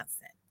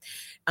 Wisconsin.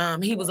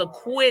 He was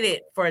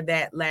acquitted for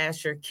that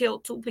last year,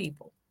 killed 2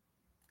 people,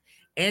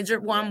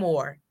 injured 1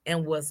 more,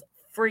 and was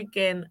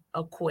freaking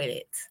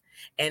acquitted.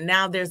 And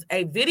now there's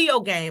a video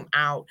game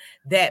out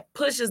that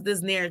pushes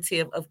this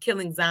narrative of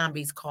killing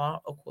zombies called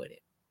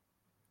Acquitted.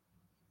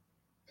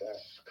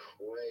 That's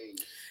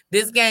crazy.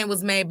 This game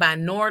was made by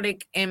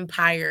Nordic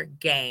Empire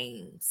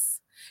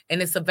Games,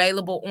 and it's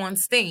available on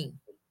Steam.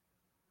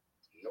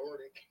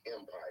 Nordic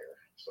Empire.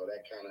 So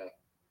that kind of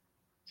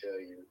tell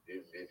you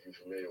if you're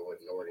familiar with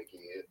Nordic is.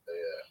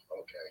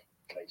 Okay,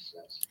 makes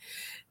sense.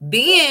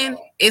 Then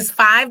it's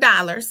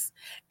 $5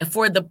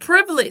 for the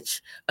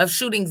privilege of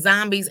shooting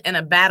zombies in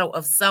a battle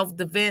of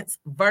self-defense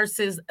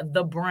versus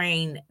the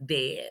brain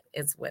dead.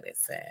 It's what it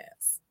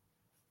says.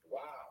 Wow,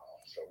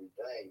 so we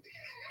brain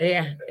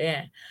dead.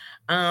 Yeah.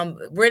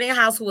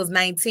 Rittenhouse, who was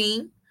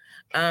 19,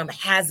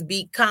 has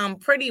become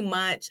pretty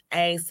much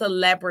a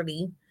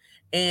celebrity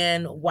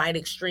in white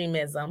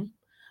extremism.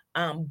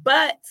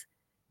 But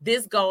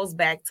this goes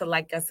back to,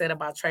 like I said,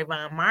 about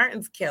Trayvon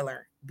Martin's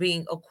killer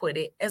being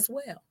acquitted as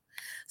well.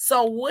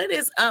 So what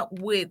is up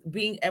with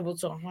being able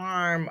to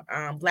harm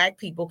Black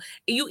people?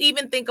 You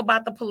even think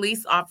about the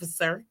police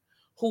officer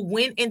who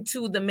went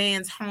into the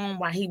man's home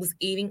while he was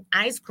eating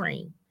ice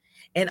cream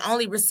and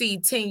only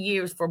received 10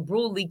 years for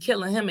brutally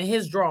killing him in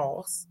his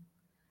drawers.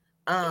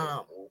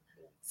 Um,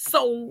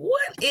 so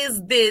what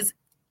is this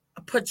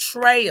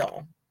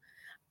portrayal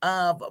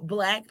of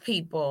Black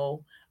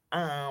people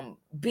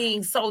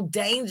being so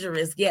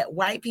dangerous, yet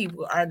white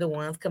people are the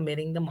ones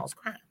committing the most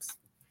crimes?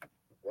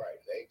 Right.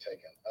 They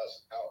taking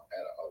us out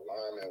at an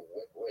alarming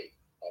rate.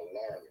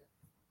 Alarming.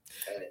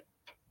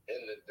 And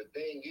the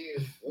thing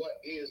is, what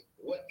is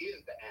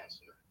the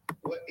answer?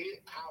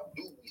 How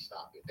do we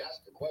stop it? That's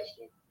the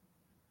question.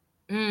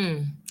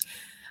 Mm.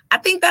 I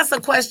think that's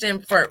a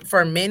question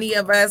for many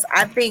of us.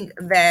 I think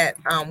that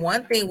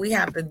one thing we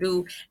have to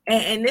do,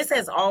 and this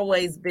has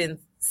always been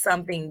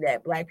something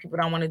that Black people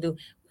don't want to do,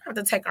 we have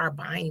to take our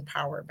buying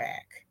power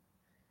back.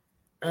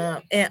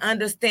 And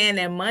understand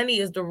that money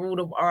is the root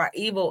of our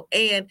evil.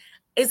 And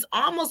it's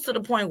almost to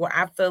the point where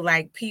I feel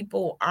like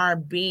people are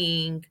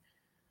being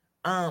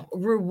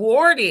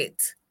rewarded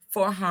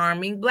for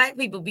harming Black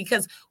people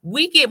because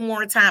we get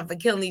more time for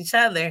killing each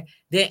other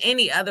than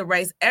any other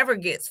race ever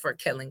gets for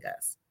killing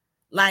us.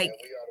 Like, and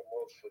we are the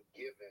most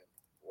forgiving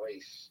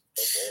race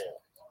of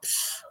all.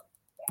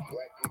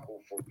 Black people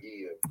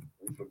forgive.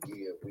 We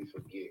forgive. We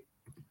forget.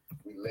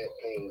 We let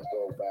things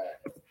go by.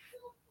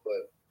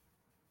 But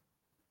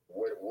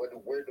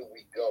where do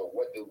we go?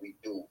 What do we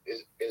do?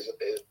 Is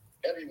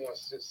everyone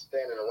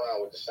standing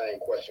around with the same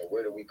question?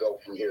 Where do we go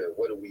from here?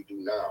 What do we do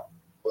now?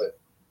 But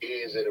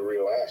is it a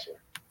real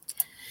answer?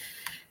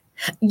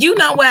 You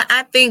know what?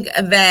 I think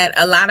that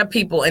a lot of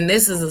people, and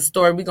this is a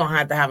story, we're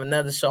going to have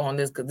another show on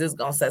this because this is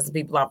going to set some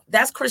people off.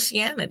 That's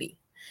Christianity.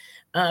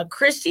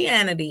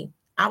 Christianity.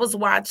 I was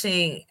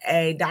watching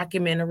a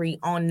documentary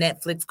on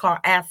Netflix called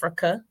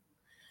Africa.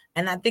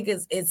 And I think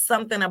it's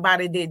something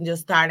about it didn't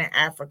just start in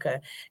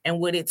Africa. And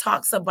what it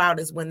talks about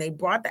is when they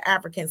brought the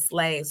African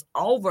slaves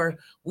over,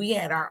 we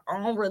had our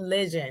own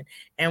religion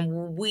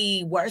and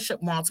we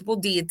worship multiple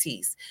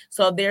deities.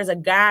 So there's a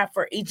God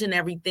for each and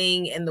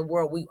everything in the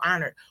world we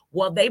honored.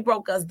 Well, they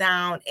broke us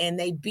down and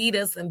they beat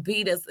us and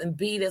beat us and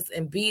beat us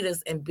and beat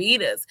us and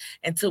beat us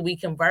until we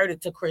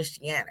converted to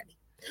Christianity.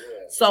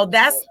 So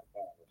that's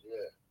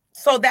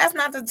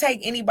not to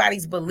take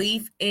anybody's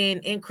belief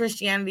in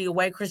Christianity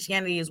away.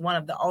 Christianity is one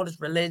of the oldest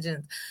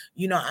religions.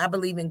 You know, I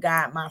believe in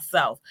God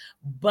myself,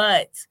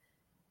 but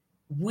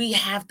we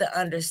have to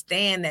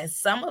understand that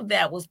some of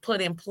that was put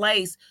in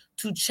place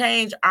to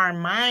change our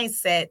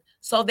mindset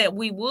so that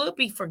we would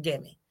be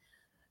forgiving.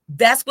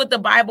 That's what the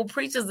Bible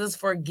preaches is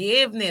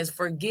forgiveness.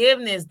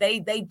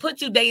 They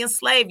put you, they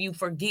enslave you,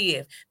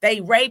 forgive.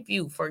 They rape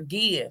you,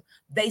 forgive.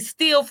 They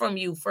steal from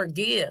you,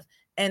 forgive.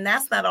 And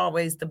that's not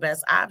always the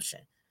best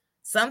option.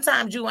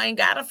 Sometimes you ain't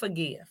got to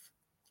forgive.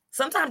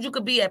 Sometimes you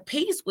could be at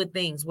peace with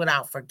things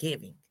without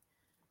forgiving.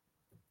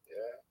 Yeah,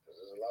 because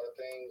there's a lot of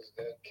things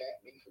that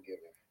can't be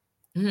forgiven.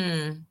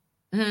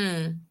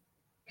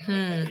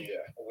 Yeah,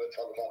 we'll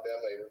talk about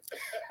that later.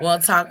 We'll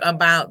talk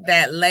about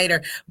that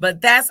later. But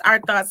that's our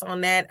thoughts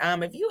on that.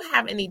 If you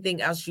have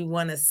anything else you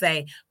want to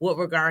say with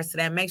regards to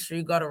that, make sure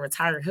you go to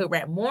Retired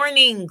Hoodrat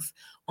Mornings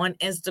on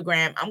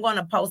Instagram. I'm going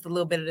to post a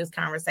little bit of this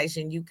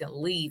conversation. You can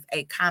leave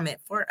a comment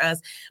for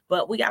us.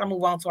 But we got to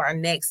move on to our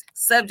next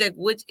subject,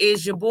 which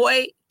is your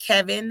boy,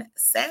 Kevin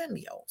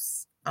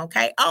Samuels.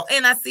 Okay. Oh,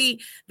 and I see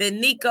that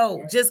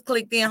Nico just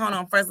clicked in. Hold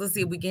on. First, let's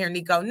see if we can hear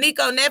Nico.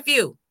 Nico,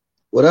 nephew.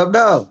 What up,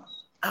 dog?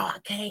 Oh, I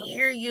can't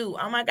hear you.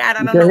 Oh my God,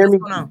 I You don't can know hear what's me?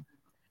 going on.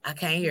 I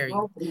can't hear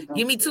you.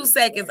 Give me 2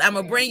 seconds. I'm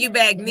gonna bring you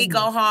back, Nico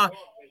Hall.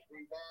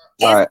 All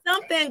It's right.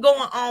 something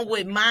going on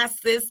with my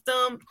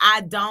system.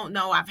 I don't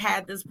know. I've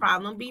had this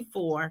problem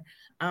before,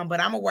 but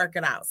I'm gonna work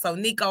it out. So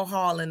Nico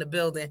Hall in the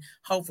building.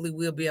 Hopefully,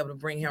 we'll be able to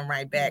bring him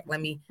right back.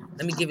 Let me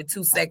give it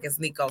 2 seconds,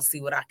 Nico.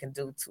 See what I can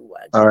do to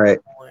All right.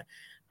 going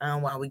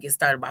while we get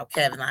started about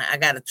Kevin. I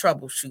got to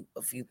troubleshoot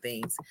a few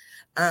things.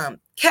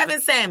 Kevin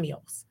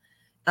Samuels.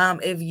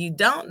 If you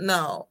don't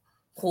know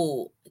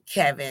who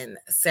Kevin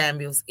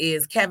Samuels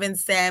is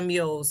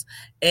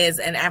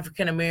an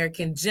African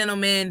American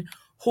gentleman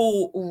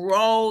who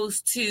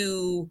rose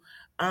to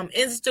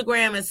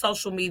Instagram and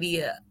social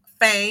media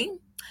fame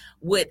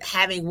with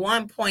having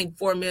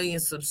 1.4 million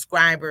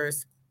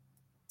subscribers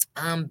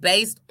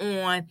based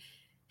on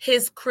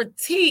his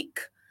critique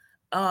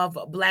of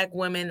Black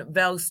women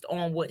based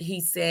on what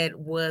he said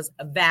was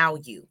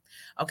value.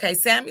 Okay,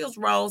 Samuels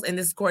rose, and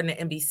this is according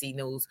to NBC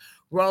News,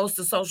 rose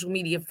to social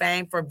media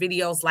fame for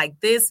videos like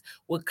this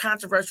with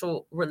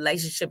controversial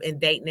relationship and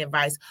dating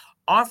advice,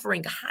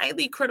 offering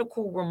highly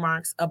critical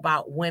remarks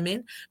about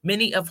women,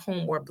 many of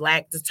whom were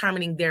Black,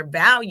 determining their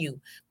value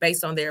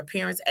based on their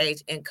appearance,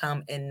 age,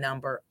 income, and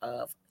number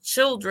of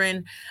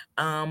children.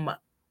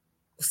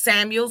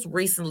 Samuels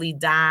recently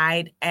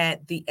died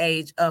at the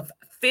age of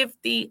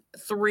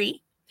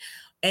 53,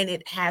 and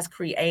it has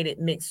created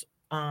mixed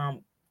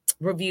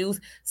reviews.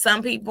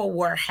 Some people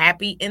were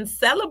happy and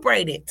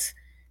celebrated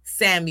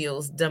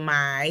Samuel's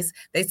demise.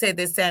 They said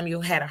that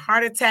Samuel had a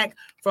heart attack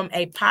from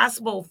a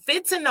possible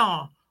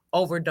fentanyl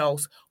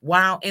overdose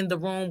while in the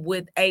room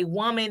with a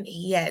woman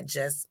he had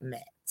just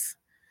met.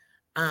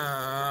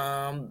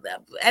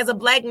 As a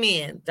black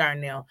man,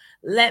 Darnell,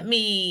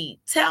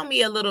 tell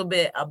me a little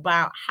bit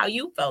about how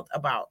you felt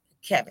about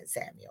Kevin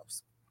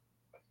Samuels.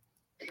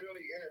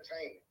 Purely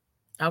entertainment.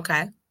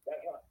 Okay.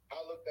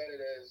 I looked at it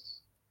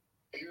as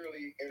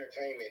purely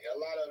entertainment. A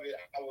lot of it,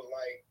 I was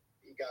like,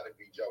 he got to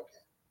be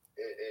joking.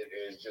 It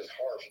is just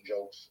harsh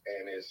jokes,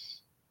 and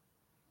it's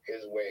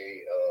his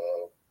way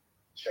of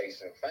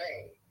chasing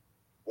fame,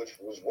 which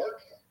was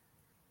working.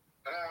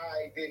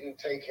 I didn't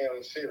take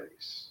him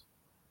serious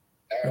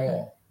at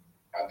all.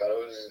 I thought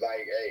it was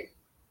like, hey,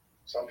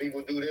 some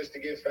people do this to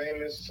get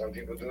famous, some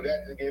people do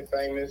that to get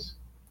famous.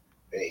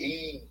 And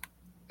he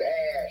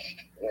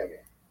bashed women.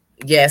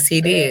 Yes,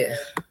 he did.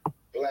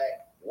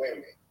 Black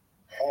women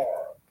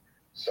hard.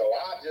 So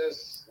I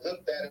just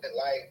looked at it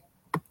like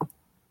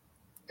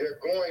they're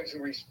going to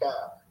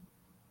respond.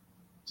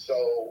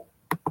 So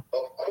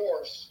of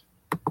course,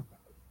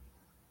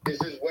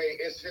 it's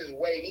his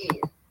way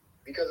in.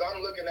 Because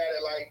I'm looking at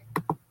it like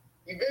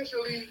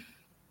eventually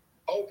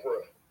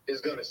Oprah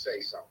is gonna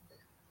say something.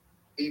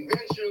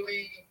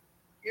 Eventually,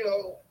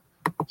 Michelle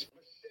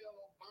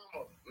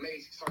Obama may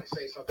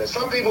say something.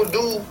 Some people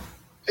do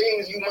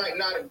things you might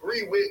not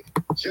agree with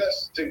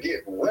just to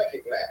get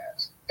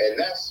recognized. And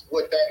that's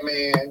what that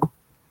man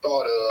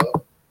thought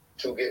of,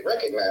 to get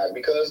recognized.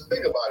 Because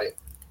think about it.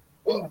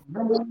 What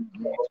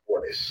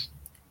for this?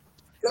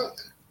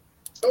 Nothing.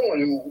 No one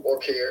knew or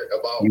cared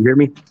about you hear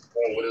me?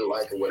 What it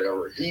like or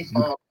whatever. He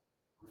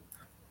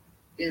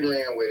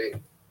ran with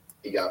it.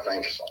 He got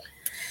famous on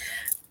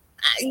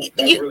it.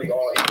 That's really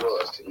all he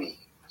was to me.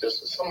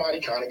 Just somebody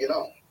trying to get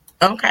on.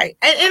 Okay.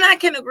 And I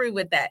can agree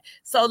with that.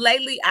 So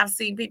lately I've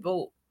seen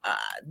people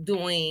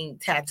doing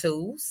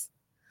tattoos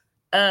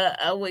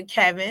with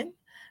Kevin.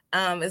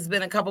 It's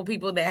been a couple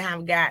people that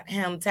have got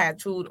him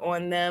tattooed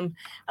on them.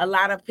 A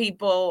lot of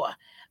people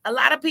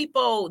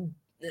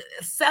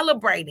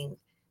celebrating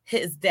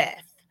his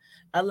death.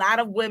 A lot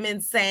of women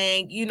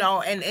saying,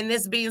 and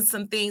this being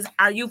some things.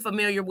 Are you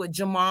familiar with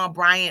Jamal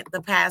Bryant,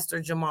 the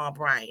pastor Jamal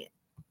Bryant?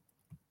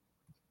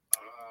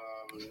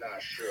 I'm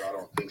not sure. I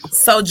don't think so.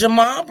 So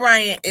Jamal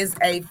Bryant is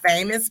a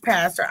famous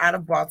pastor out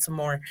of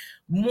Baltimore,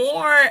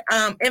 more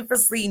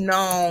infamously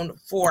known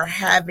for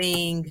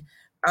having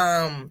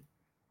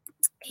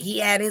he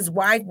had his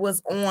wife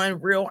was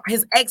on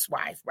his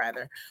ex-wife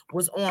rather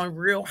was on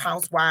Real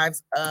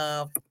Housewives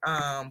of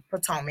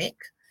Potomac,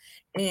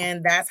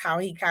 and that's how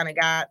he kind of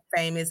got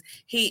famous.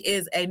 He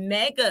is a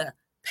mega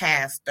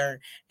pastor,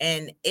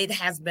 and it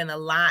has been a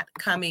lot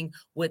coming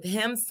with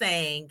him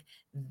saying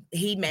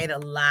he made a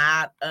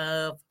lot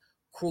of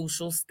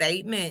crucial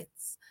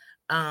statements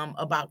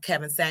about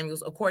Kevin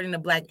Samuels. According to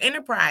Black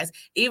Enterprise,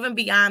 even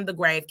beyond the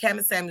grave,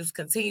 Kevin Samuels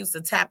continues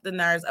to tap the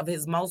nerves of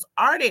his most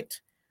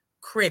ardent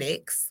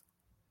critics.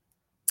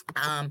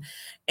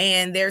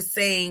 And they're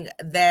saying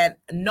that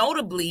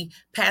notably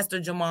Pastor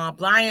Jamal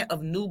Bryant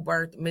of New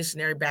Birth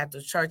Missionary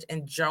Baptist Church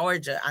in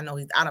Georgia, I know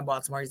he's out of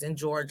Baltimore, he's in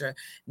Georgia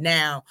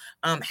now,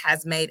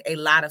 has made a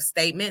lot of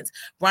statements.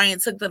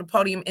 Bryant took to the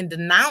podium and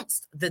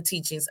denounced the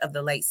teachings of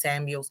the late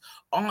Samuels.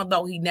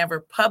 Although he never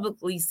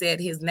publicly said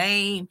his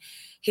name,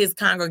 his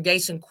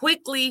congregation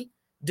quickly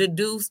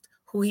deduced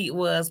who he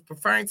was,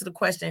 referring to the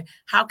question,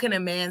 how can a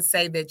man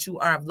say that you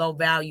are of low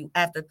value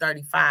after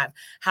 35?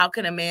 How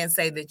can a man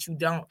say that you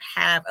don't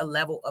have a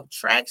level of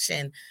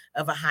traction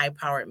of a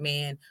high-powered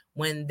man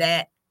when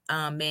that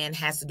man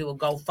has to do a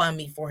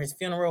GoFundMe for his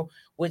funeral,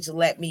 which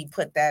let me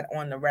put that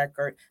on the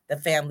record. The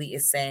family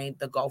is saying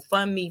the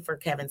GoFundMe for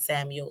Kevin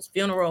Samuels'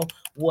 funeral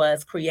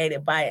was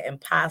created by an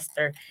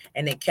imposter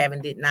and that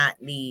Kevin did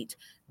not need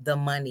the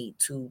money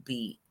to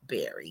be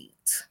buried.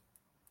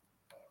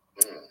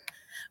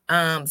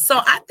 So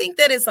I think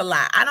that it's a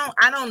lot.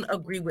 I don't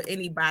agree with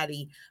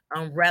anybody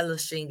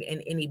relishing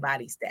in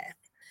anybody's death.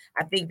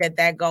 I think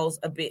that goes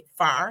a bit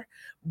far,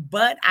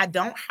 but I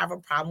don't have a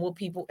problem with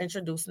people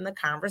introducing the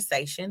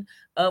conversation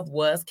of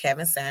was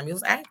Kevin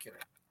Samuels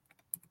accurate?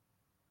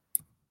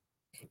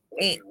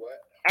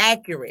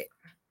 Accurate.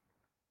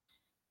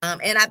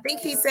 And I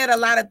think he said a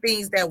lot of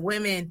things that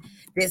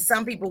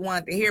some people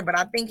wanted to hear, but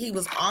I think he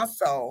was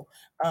also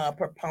a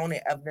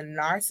proponent of the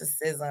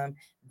narcissism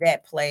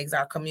that plagues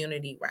our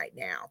community right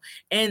now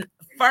and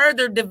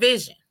further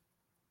division.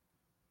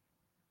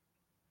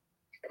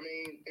 I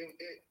mean,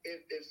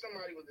 if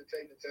somebody was to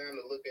take the time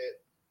to look at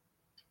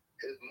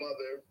his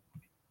mother,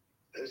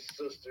 his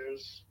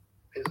sisters,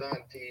 his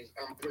aunties,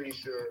 I'm pretty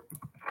sure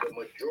the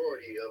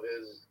majority of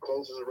his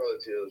closest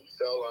relatives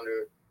fell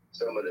under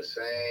some of the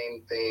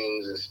same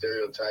things and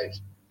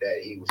stereotypes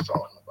that he was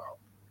talking about.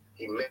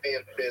 He may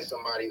have been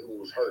somebody who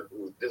was hurt,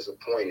 who was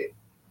disappointed,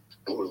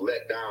 who was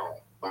let down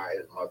by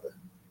his mother,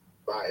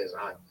 by his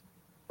aunt,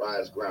 by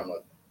his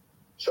grandmother.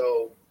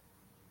 So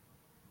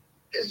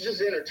it's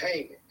just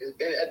entertainment.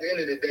 At the end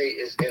of the day,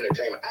 it's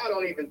entertainment. I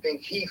don't even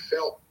think he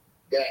felt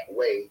that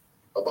way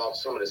about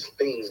some of the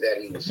things that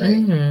he was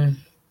saying. Mm-hmm.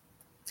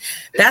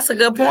 That's a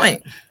good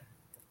point.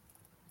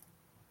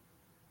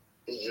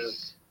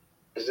 It's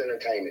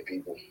entertainment,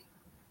 people.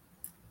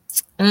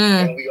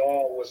 And we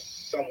all was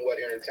somewhat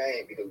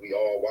entertained because we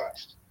all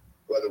watched.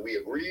 Whether we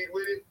agreed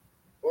with it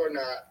or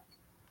not,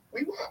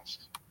 we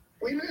watched.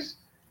 We listened.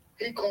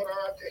 He caught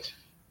our attention.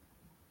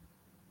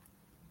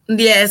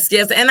 Yes,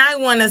 yes. And I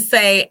want to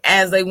say,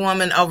 as a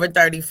woman over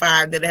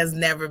 35 that has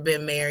never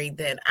been married,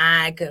 that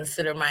I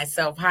consider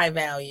myself high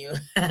value.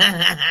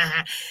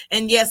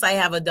 And yes, I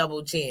have a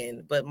double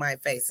chin, but my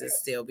face is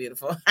still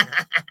beautiful.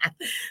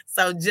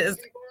 So just.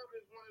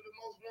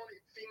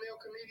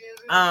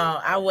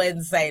 Oh, I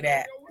wouldn't say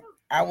that.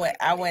 I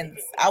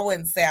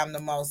wouldn't say I'm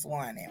the most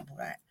wanted,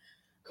 but.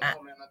 Come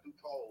on, man, I do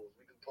polls.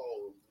 We do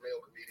polls.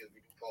 Male comedians,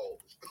 we do polls.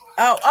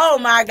 Oh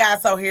my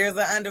God. So here's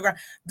an underground.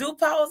 Do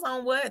polls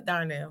on what,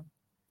 Darnell?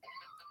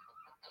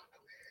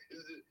 This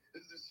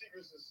is a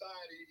secret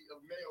society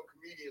of male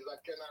comedians. I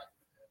cannot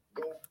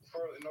go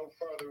no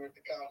further with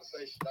the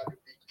conversation. I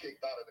could be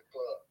kicked out of the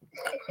club.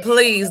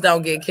 Please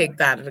don't get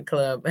kicked out of the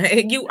club.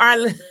 You are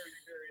very,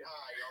 very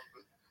high on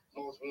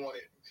the most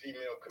wanted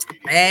female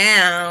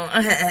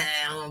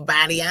comedian.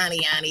 Body,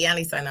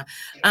 Yanni, so no.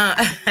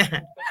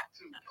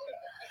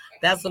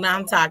 That's what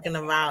I'm talking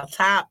about.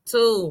 Top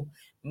two.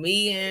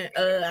 Me and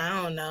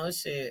I don't know,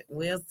 shit.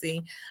 We'll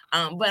see.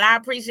 But I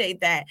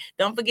appreciate that.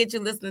 Don't forget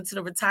you're listening to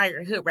the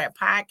Retired Hoodrat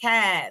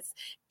podcast.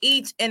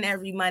 Each and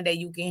every Monday,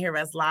 you can hear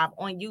us live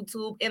on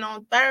YouTube and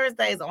on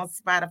Thursdays on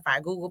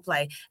Spotify, Google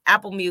Play,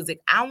 Apple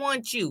Music. I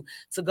want you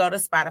to go to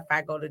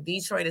Spotify, go to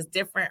Detroit is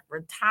Different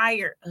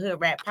Retired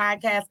Hoodrat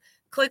podcast.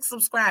 Click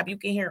subscribe. You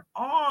can hear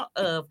all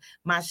of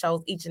my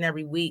shows each and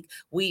every week.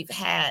 We've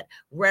had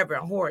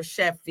Reverend Horace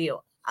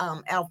Sheffield,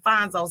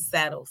 Alfonso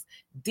Settles,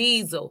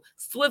 Diesel,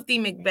 Swifty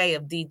McVeigh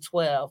of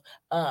D12,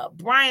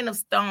 Brian of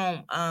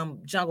Stone,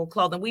 Jungle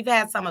Clothing. We've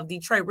had some of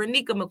Detroit,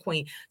 Renika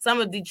McQueen, some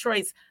of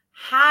Detroit's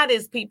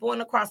hottest people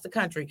and across the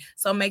country.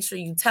 So make sure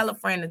you tell a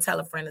friend and tell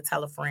a friend and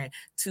tell a friend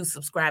to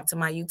subscribe to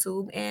my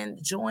YouTube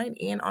and join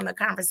in on the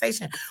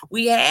conversation.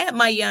 We had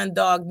my young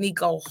dog,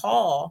 Nico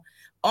Hall,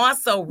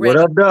 also ready.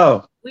 What up,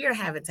 dog? We are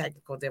having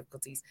technical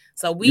difficulties.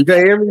 So you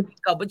can hear me?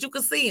 Nico, but you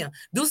can see him.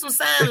 Do some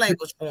sign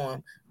language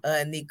for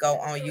him, Nico,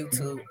 on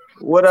YouTube.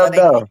 What up,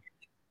 dog?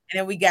 And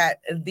then we got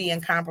the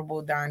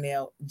incomparable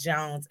Darnell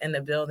Jones in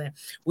the building.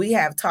 We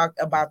have talked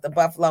about the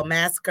Buffalo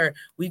Massacre.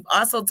 We've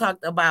also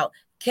talked about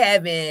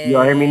Kevin. You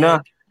all hear me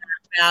now?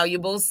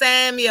 Valuable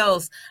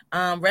Samuels.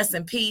 Rest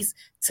in peace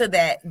to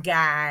that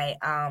guy.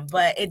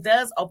 But it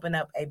does open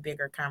up a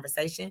bigger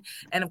conversation.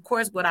 And of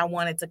course, what I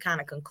wanted to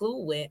kind of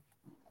conclude with,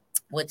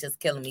 which is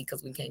killing me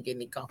because we can't get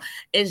Nico,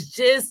 it's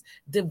just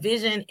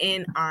division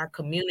in our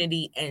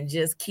community and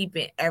just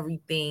keeping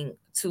everything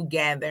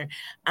together.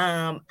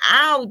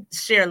 I'll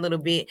share a little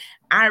bit.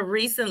 I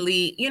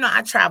recently,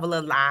 I travel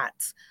a lot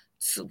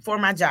for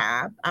my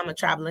job. I'm a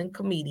traveling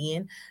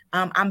comedian.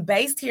 I'm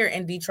based here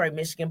in Detroit,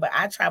 Michigan, but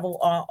I travel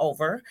all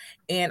over,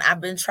 and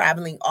I've been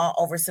traveling all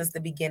over since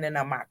the beginning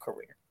of my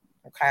career.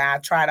 Okay, I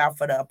tried out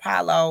for the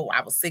Apollo.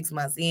 I was 6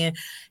 months in.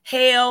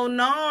 Hell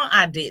no,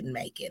 I didn't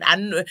make it. I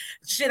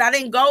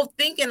didn't go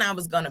thinking I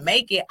was gonna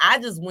make it. I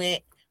just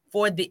went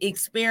for the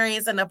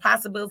experience and the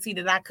possibility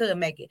that I could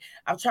make it.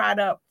 I've tried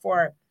out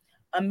for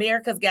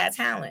America's Got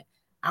Talent.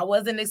 I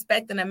wasn't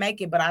expecting to make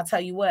it, but I'll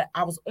tell you what,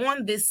 I was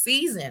on this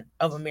season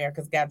of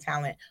America's Got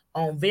Talent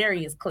on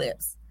various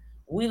clips.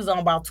 We was on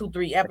about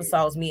 2-3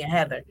 episodes, me and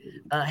Heather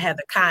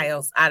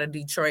Kyles out of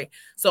Detroit.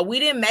 So we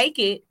didn't make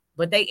it,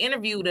 but they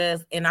interviewed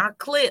us, and our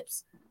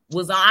clips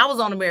I was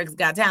on America's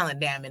Got Talent,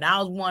 damn it. I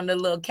was one of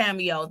the little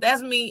cameos.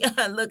 That's me.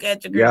 Look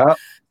at your girl.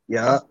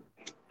 Yeah.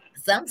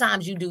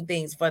 Sometimes you do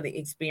things for the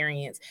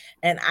experience.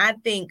 And I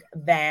think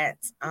that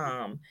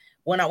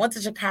when I went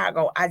to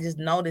Chicago, I just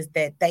noticed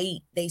that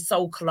they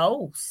so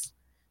close.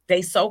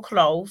 They so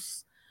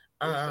close.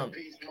 Oh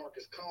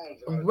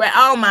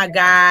my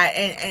God.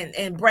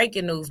 And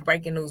breaking news.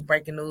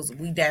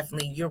 We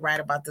definitely, you're right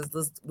about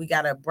this. We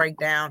got a break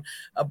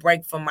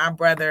from my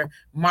brother,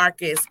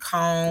 Marcus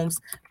Combs.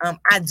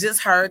 I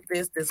just heard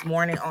this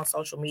morning on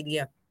social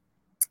media.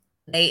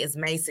 Today is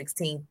May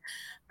 16th.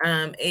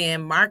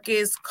 And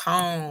Marcus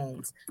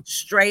Combs,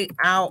 straight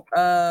out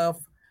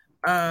of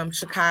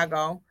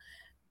Chicago.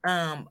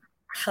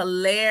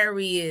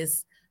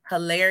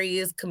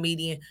 Hilarious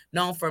comedian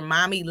known for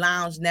Mommy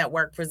Lounge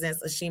Network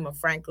presents Ashima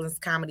Franklin's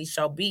comedy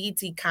show,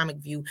 BET Comic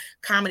View,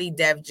 Comedy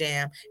Def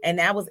Jam, and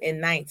that was in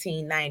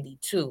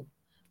 1992.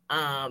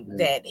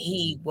 That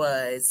he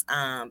was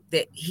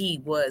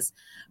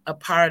a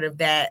part of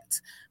that.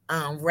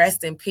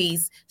 Rest in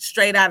peace.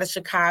 Straight out of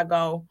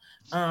Chicago.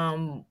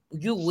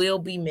 You will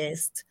be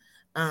missed.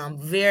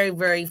 Very,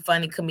 very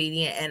funny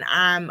comedian, and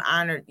I'm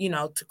honored,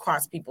 to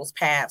cross people's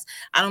paths.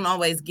 I don't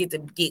always get to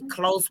get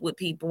close with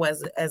people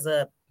as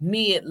a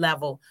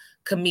mid-level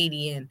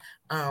comedian,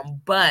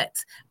 but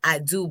I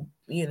do,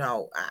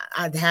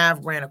 I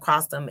have ran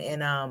across them,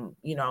 and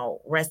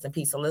rest in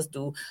peace. So let's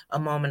do a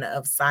moment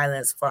of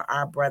silence for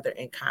our brother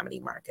in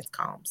comedy, Marcus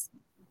Combs.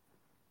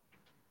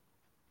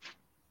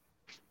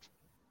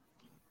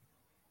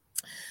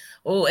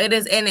 Oh, it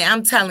is. And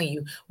I'm telling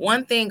you,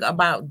 one thing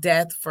about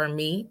death for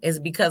me is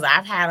because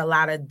I've had a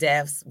lot of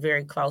deaths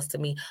very close to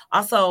me.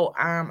 Also,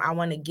 I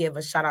want to give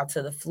a shout out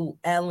to the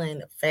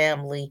Fluellen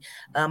family.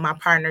 My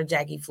partner,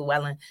 Jackie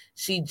Fluellen,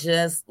 she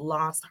just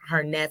lost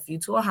her nephew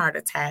to a heart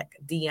attack,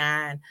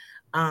 Dion.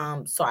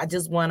 So I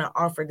just want to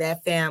offer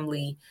that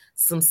family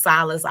some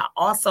solace. I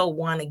also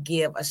want to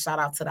give a shout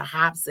out to the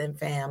Hobson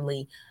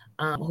family,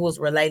 who is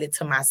related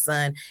to my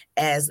son,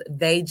 as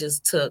they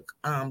just took,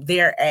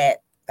 they're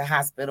at the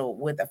hospital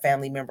with a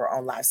family member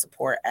on life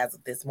support as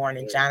of this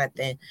morning.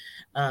 Jonathan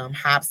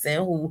Hobson,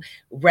 who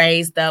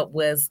raised up,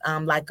 was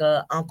like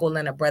a uncle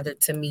and a brother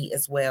to me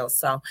as well.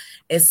 So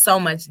it's so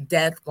much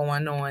death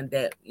going on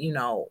that,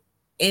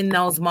 in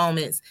those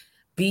moments,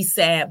 be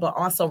sad, but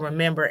also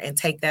remember and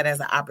take that as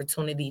an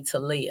opportunity to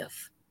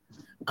live.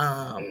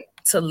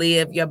 To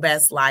live your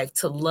best life,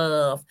 to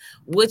love,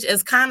 which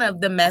is kind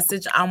of the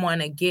message I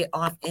want to get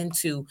off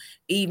into,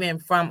 even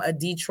from a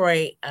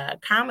Detroit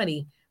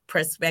comedy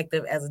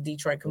perspective as a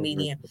Detroit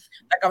comedian.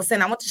 Like I was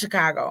saying, I went to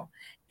Chicago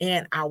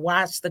and I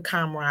watched the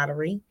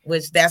camaraderie,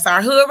 which that's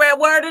our Hoodrat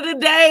word of the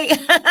day.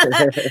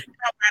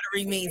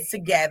 Camaraderie means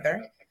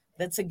together,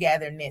 the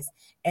togetherness.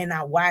 And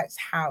I watched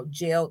how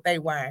jailed they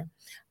were.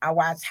 I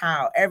watched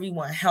how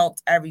everyone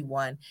helped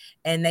everyone,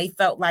 and they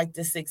felt like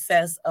the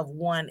success of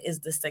one is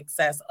the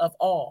success of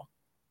all.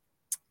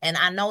 And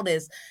I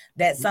noticed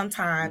that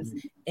sometimes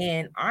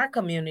in our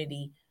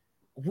community,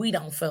 we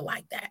don't feel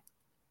like that.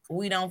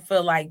 We don't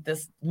feel like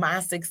this, my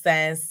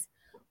success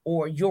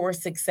or your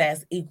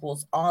success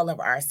equals all of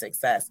our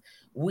success.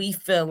 We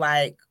feel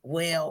like,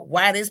 well,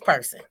 why this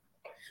person?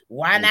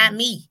 Why not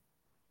me?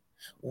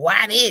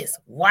 Why this?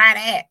 Why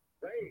that?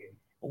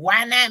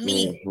 Why not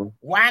me?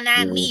 Why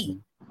not me?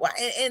 Why?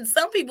 And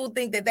some people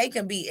think that they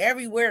can be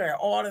everywhere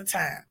all the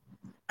time.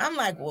 I'm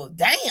like, well,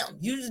 damn,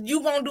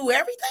 you gonna do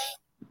everything?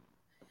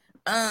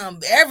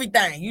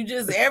 Everything. You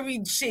just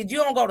every shit. You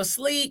don't go to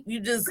sleep.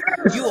 You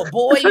a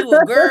boy, you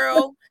a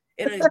girl.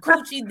 It is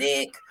coochie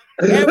dick.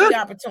 Every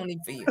opportunity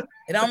for you.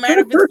 It don't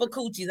matter if it's for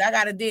coochies. I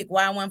got a dick.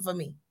 Why one for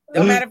me?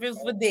 Don't matter if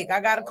it's for dick. I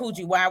got a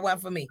coochie. Why one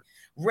for me?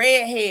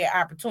 Red hair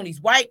opportunities,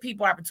 white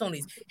people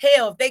opportunities.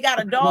 Hell, if they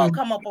got a dog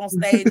come up on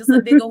stage, it's a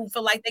nigga who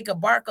feel like they could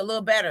bark a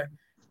little better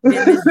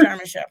than this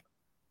German Shepherd.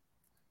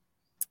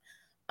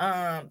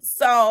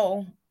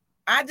 So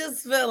I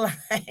just feel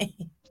like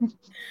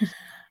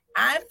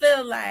I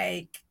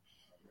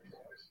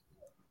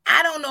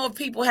don't know if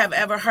people have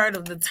ever heard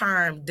of the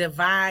term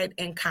divide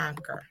and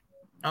conquer.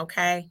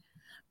 Okay.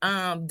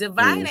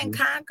 Divide and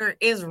conquer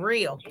is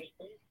real.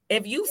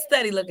 If you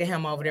study, look at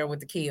him over there with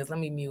the kids. Let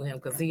me mute him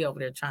because he over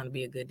there trying to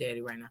be a good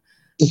daddy right now.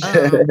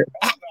 I'm sorry.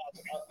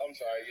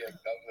 Yeah,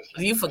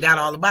 You forgot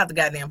all about the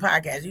goddamn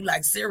podcast. You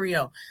like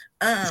cereal.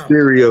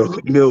 Cereal,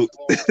 milk.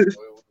 Some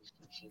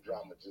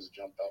drama just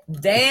jumped up.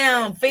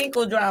 Damn,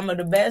 Finkel drama,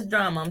 the best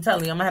drama. I'm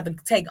telling you, I'm gonna have to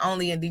take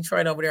only in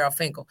Detroit over there on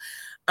Finkel.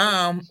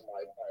 Somebody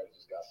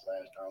just got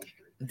slashed down the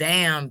street.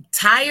 Damn,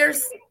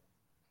 tires.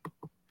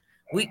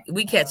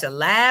 We catch a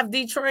live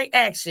Detroit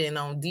action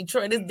on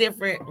Detroit is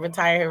different.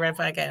 Retire here, Red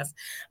Podcast.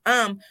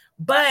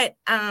 But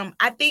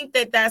I think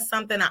that that's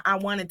something I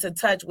wanted to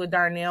touch with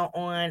Darnell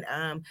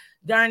on.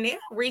 Darnell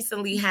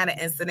recently had an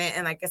incident,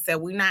 and like I said,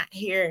 we're not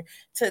here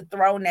to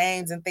throw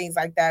names and things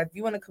like that. If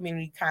you in the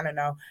community, kind of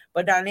know.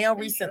 But Darnell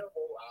recently.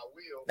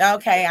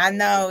 Okay, I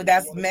know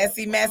that's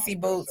messy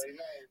boots.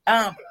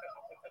 I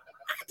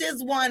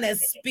just want to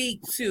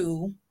speak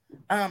to.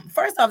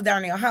 First off,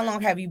 Darnell, how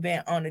long have you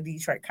been on the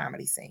Detroit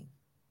comedy scene?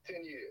 10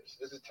 years.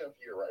 This is 10th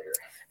year right here.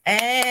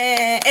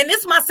 And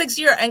this is my 6th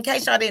year. In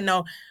case y'all didn't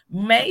know,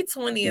 May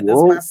 20th is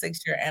my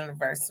 6th year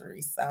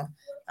anniversary. So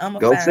I'm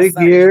gonna Go find 6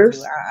 something to do.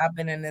 years. I've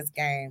been in this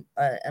game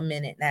a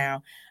minute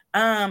now.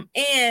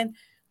 And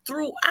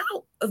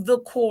throughout the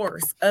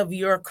course of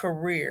your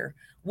career,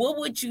 what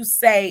would you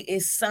say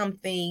is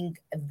something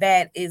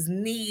that is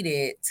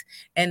needed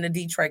in the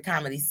Detroit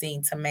comedy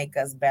scene to make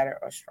us better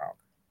or stronger?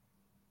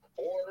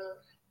 Order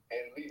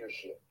and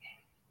leadership.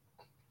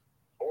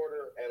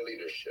 Order and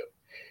leadership.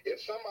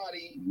 If a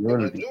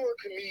newer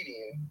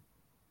comedian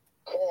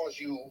calls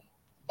you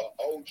an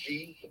OG,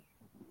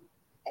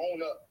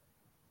 own up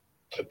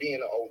to being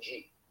an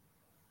OG.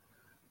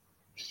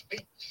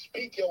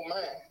 Speak your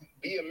mind.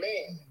 Be a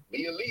man.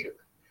 Be a leader.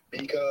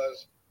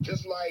 Because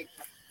just like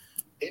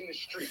in the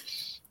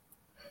streets,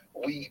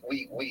 we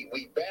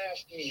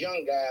bash these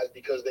young guys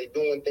because they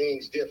doing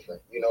things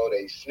different. You know,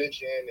 they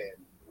snitching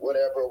and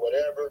whatever.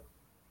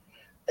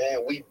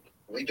 And we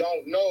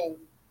don't know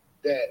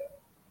that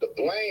the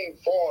blame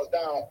falls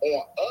down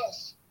on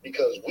us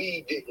because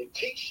we didn't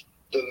teach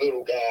the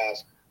little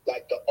guys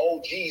like the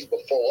OGs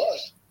before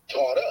us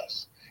taught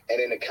us.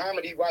 And in the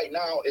comedy right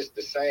now, it's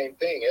the same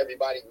thing.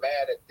 Everybody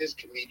mad at this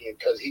comedian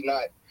because he's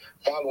not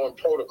following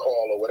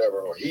protocol or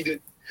whatever, or he's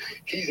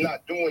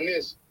not doing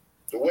this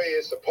the way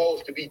it's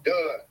supposed to be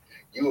done.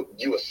 You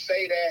will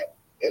say that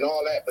and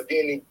all that, but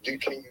then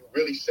can you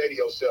really say to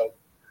yourself,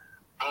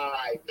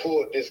 I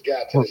pulled this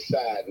guy to the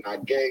side and I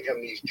gave him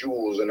these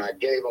jewels and I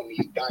gave him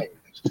these diamonds.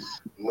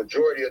 The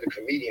majority of the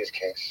comedians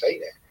can't say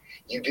that.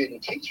 You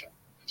didn't teach him.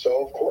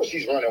 So, of course,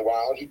 he's running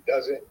wild. He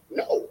doesn't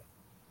know.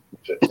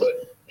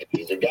 But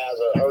these guys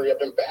are hurry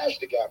up and bash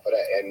the guy for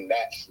that. And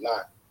that's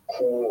not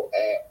cool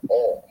at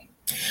all.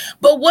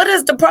 But what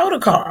is the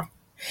protocol?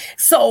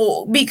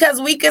 So,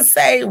 because we could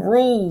say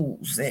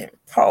rules and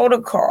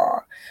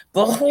protocol,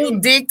 but who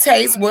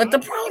dictates what the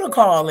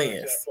protocol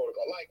is?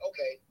 Like,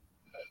 okay,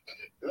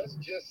 let's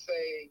just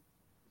say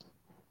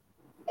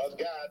a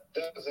guy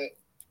doesn't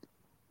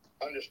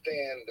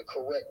understand the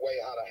correct way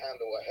how to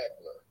handle a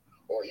heckler,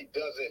 or he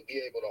doesn't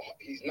be able to,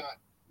 he's not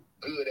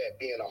good at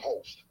being a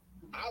host.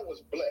 I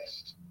was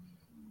blessed.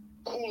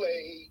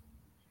 Kool-Aid.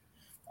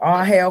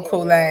 All hail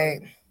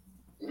Kool-Aid.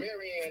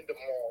 Marianne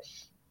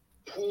DeMoss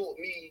pulled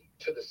me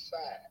to the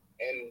side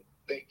and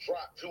they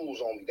dropped jewels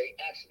on me. They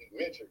actually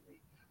mentored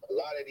me. A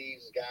lot of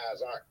these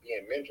guys aren't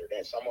being mentored,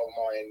 and some of them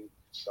are in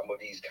some of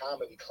these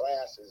comedy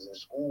classes in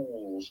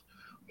schools.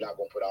 I'm not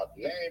going to put out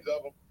the names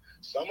of them.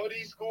 Some of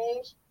these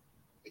schools,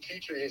 the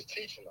teacher is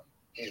teaching them.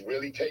 He's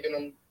really taking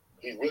them.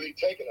 He's really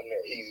taking them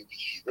there.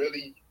 He's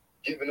really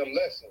giving them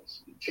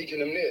lessons, teaching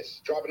them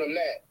this, dropping them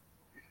that.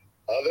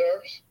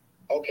 Others,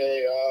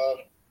 okay,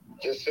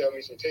 just sell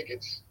me some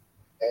tickets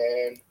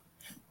and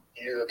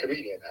you're a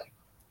comedian now.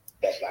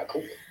 That's not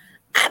cool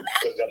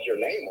because that's your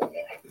name on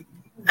there.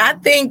 I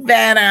think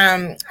that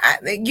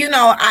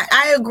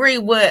I agree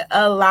with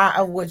a lot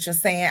of what you're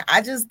saying.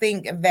 I just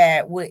think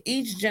that with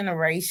each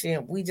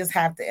generation, we just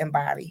have to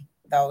embody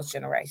those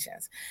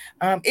generations.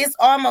 It's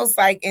almost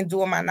like in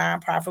doing my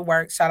nonprofit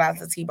work. Shout out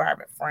to T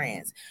Barber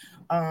Friends.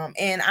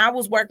 And I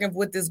was working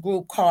with this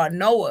group called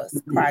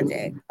Noah's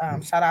Project.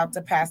 Shout out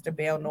to Pastor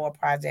Bell Noah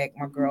Project.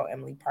 My girl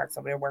Emily Parks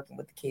over there working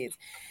with the kids.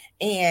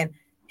 And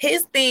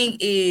his thing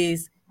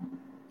is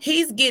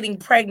he's getting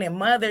pregnant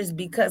mothers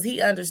because he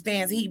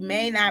understands he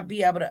may not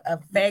be able to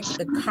affect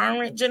the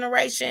current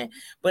generation,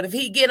 but if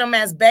he get them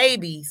as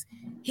babies,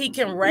 he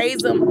can raise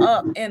them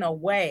up in a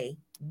way.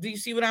 Do you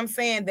see what I'm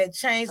saying? That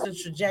changed the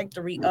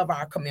trajectory of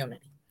our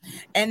community.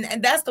 And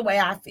that's the way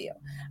I feel.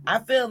 I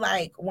feel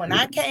like when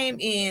I came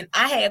in,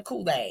 I had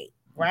Kool-Aid,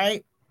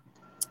 right?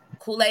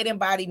 Kool-Aid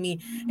embodied me.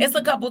 It's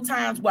a couple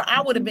times where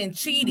I would have been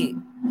cheated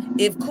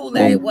if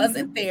Kool-Aid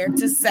wasn't there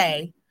to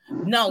say,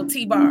 no,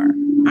 T-Bar.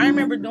 I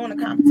remember doing a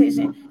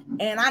competition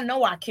and I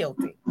know I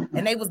killed it.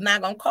 And they was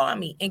not going to call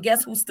me. And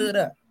guess who stood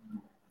up?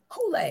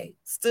 Kool-Aid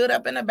stood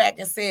up in the back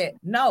and said,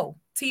 no,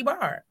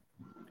 T-Bar.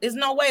 There's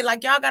no way.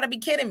 Like, y'all got to be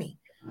kidding me.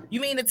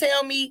 You mean to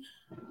tell me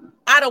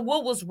out of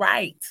what was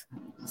right?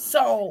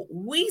 So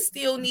we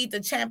still need to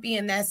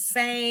champion that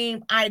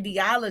same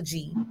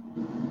ideology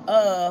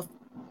of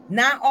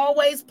not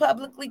always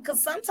publicly,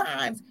 because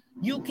sometimes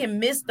you can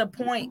miss the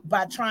point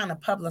by trying to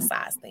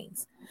publicize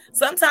things.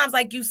 Sometimes,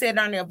 like you said,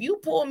 Darnell, if you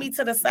pull me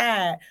to the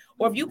side,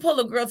 or if you pull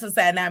a girl to the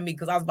side, not me,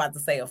 because I was about to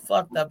say a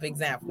fucked up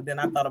example. Then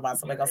I thought about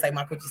somebody gonna say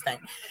my coochie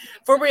stank.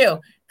 For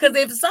real. Because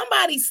if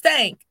somebody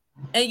stank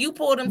and you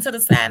pull them to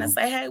the side and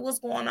say, hey, what's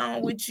going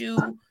on with you?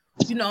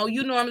 You know,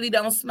 you normally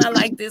don't smell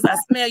like this. I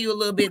smell you a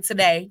little bit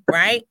today,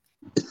 right?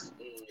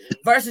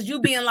 Versus you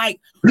being like,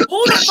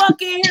 who the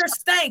fuck in here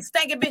stank?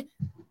 Stinking bitch.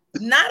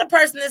 Not a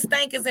person that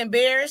stank is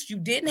embarrassed. You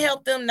didn't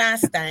help them not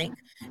stank,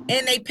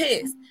 and they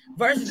pissed.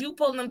 Versus you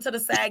pulling them to the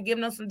side,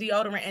 giving them some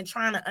deodorant, and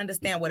trying to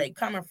understand where they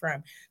coming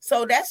from.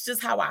 So that's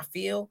just how I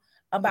feel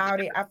about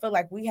it. I feel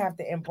like we have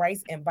to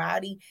embrace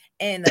embody.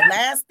 And the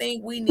last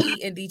thing we need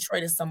in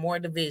Detroit is some more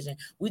division.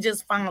 We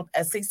just found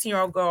a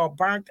 16-year-old girl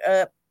burnt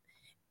up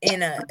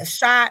in a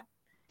shot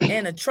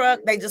in a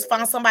truck. They just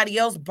found somebody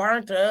else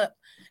burnt up.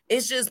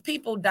 It's just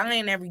people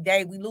dying every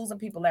day. We losing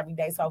people every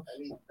day. So,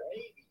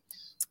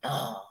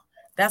 oh,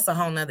 that's a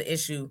whole nother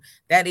issue.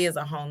 That is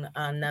a whole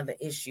another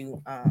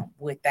issue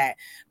with that.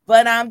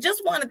 But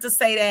just wanted to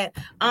say that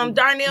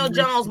Darnell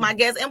Jones, my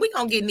guest, and we're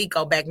gonna get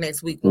Nico back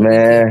next week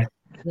when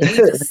we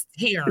just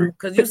hear him.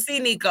 Because you see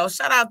Nico.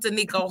 Shout out to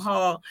Nico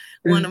Hall,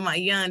 one of my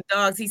young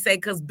dogs. He said,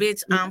 because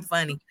bitch, I'm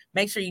funny.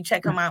 Make sure you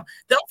check him out.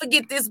 Don't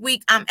forget this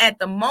week I'm at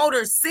the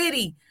Motor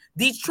City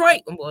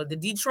Detroit, well, the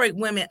Detroit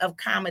Women of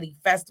Comedy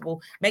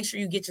Festival. Make sure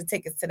you get your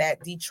tickets to that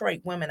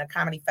Detroit Women of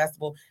Comedy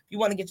Festival. If you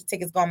want to get your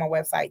tickets, go on my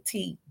website,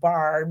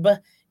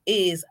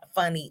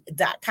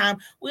 tbarbisfunny.com.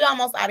 We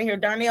almost out of here,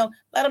 Darnell.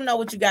 Let them know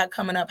what you got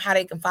coming up, how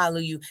they can follow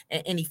you,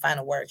 and any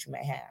final words you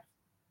may have.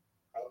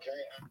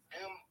 Okay, I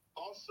am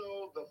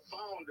also the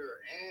founder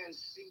and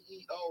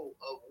CEO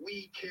of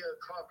We Care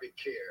Carpet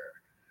Care.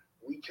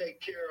 We take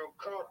care of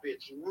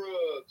carpets,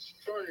 rugs,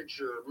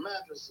 furniture,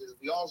 mattresses.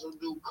 We also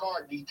do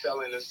car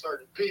detailing to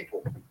certain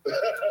people.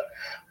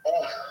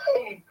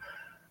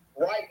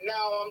 Right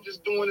now, I'm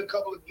just doing a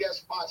couple of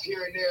guest spots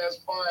here and there as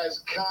far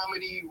as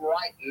comedy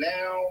right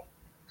now,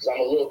 because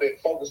I'm a little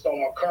bit focused on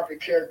my carpet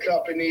care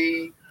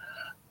company.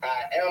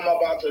 I am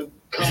about to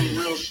come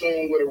real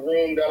soon with a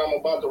room that I'm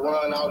about to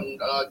run out in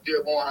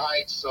Dearborn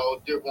Heights.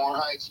 So Dearborn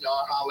Heights,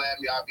 y'all holler at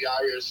me. I'll be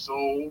out here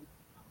soon.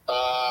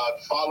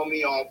 Follow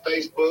me on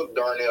Facebook,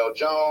 Darnell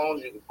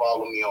Jones. You can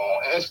follow me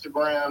on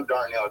Instagram,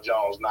 Darnell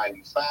Jones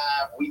 95.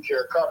 We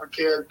Care Carpet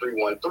Care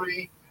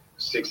 313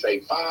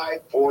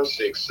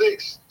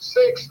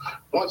 313-685-4666.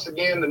 Once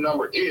again, the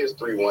number is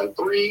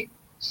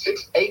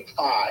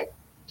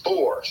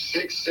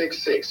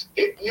 313-685-4666.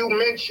 If you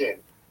mention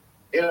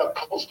in a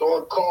post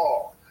or a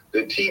call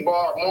the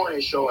T-Bar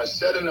Morning Show and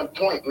set an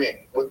appointment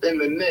within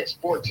the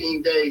next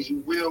 14 days,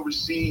 you will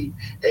receive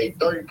a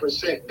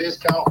 30%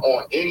 discount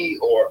on any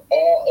or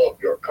all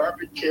of your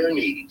carpet care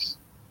needs.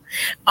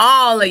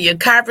 All of your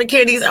carpet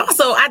kitties.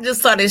 Also, I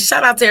just saw this.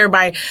 Shout out to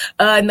everybody.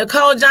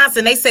 Nicole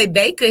Johnson, they said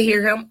they could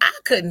hear him. I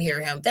couldn't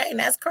hear him. Dang,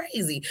 that's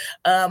crazy.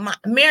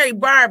 Mary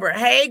Barber,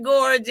 hey,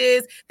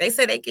 gorgeous. They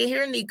said they can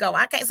hear Nico.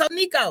 I can't. So,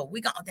 Nico,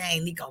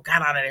 dang, Nico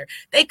got out of there.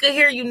 They could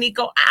hear you,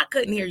 Nico. I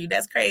couldn't hear you.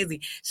 That's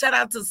crazy. Shout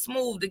out to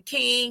Smooth the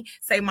King.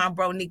 Say my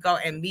bro, Nico,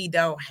 and me,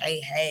 though.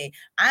 Hey.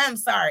 I am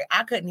sorry.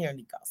 I couldn't hear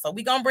Nico. So,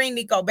 we going to bring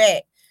Nico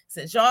back,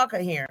 since y'all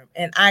could hear him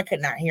and I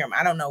could not hear him.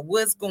 I don't know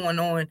what's going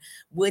on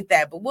with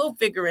that, but we'll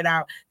figure it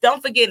out.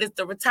 Don't forget, it's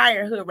the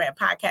Retired Hoodrat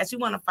Podcast. You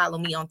want to follow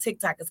me on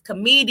TikTok. It's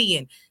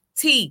comedian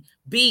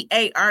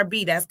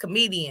TBARB. That's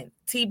comedian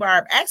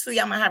T-Barb.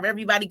 Actually, I'm going to have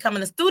everybody come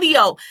in the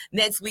studio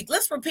next week.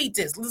 Let's repeat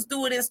this. Let's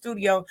do it in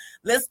studio.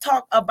 Let's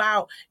talk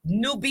about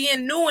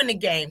being new in the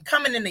game,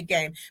 coming in the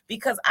game,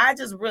 because I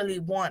just really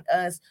want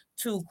us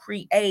to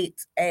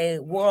create a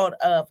world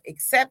of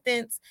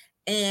acceptance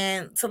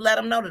and to let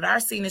them know that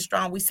our scene is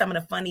strong. We some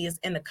of the funniest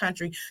in the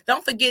country.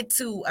 Don't forget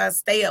to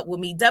stay up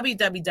with me,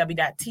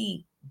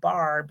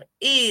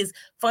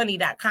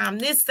 www.tbarbisfunny.com.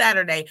 This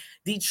Saturday,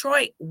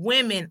 Detroit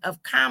Women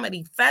of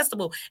Comedy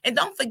Festival. And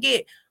don't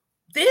forget,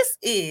 this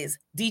is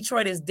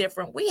Detroit is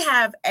Different. We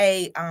have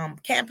a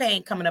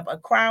campaign coming up, a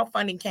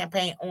crowdfunding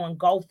campaign on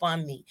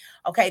GoFundMe.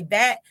 Okay,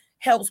 that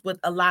helps with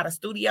a lot of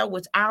studio,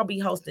 which I'll be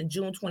hosting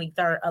June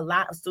 23rd, a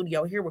lot of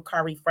studio here with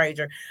Kari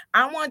Frazier.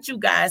 I want you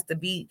guys to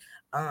be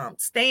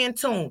staying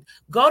tuned.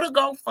 Go to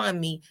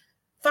GoFundMe,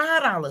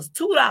 $5,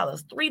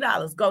 $2,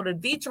 $3. Go to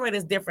Detroit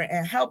is Different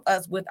and help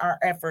us with our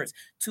efforts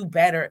to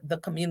better the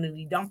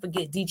community. Don't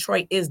forget,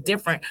 Detroit is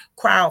Different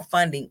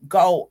crowdfunding.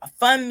 Go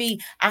fund me.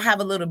 I'll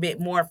have a little bit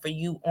more for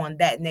you on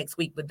that next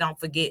week, but don't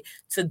forget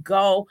to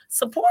go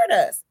support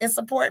us and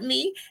support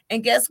me.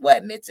 And guess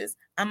what, Mitches?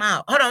 I'm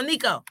out. Hold on,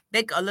 Nico.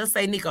 Let's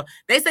say Nico.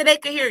 They said they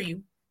could hear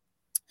you.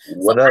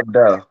 What up,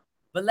 though?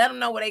 But let them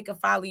know where they can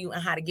follow you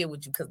and how to get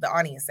with you, because the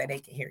audience say they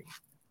can hear you.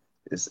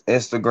 It's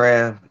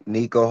Instagram,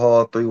 Nico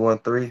Hall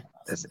 313.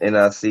 That's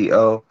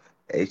NICOHALL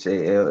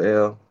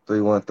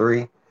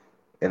 313.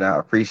 And I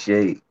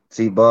appreciate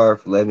T-Bar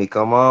for letting me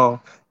come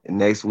on. And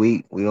next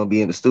week, we're going to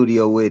be in the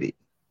studio with it.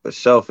 For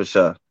sure.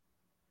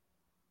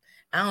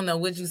 I don't know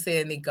what you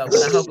said, Nico, but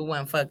I hope it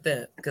wasn't fucked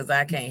up, because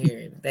I can't hear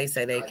it. They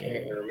say they can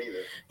hear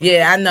it.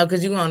 Yeah, I know,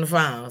 because you on the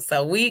phone.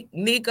 So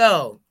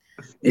Nico,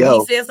 if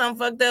he said something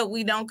fucked up,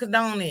 we don't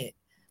condone it.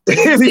 But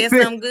if he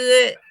said something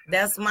good,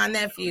 that's my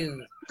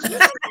nephew.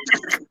 Shit.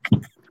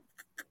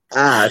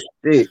 All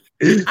right,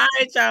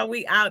 y'all.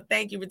 We out.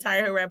 Thank you,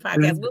 Retired Hoodrat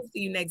Podcast. We'll see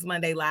you next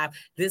Monday live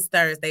this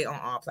Thursday on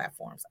all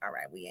platforms. All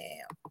right, we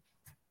am.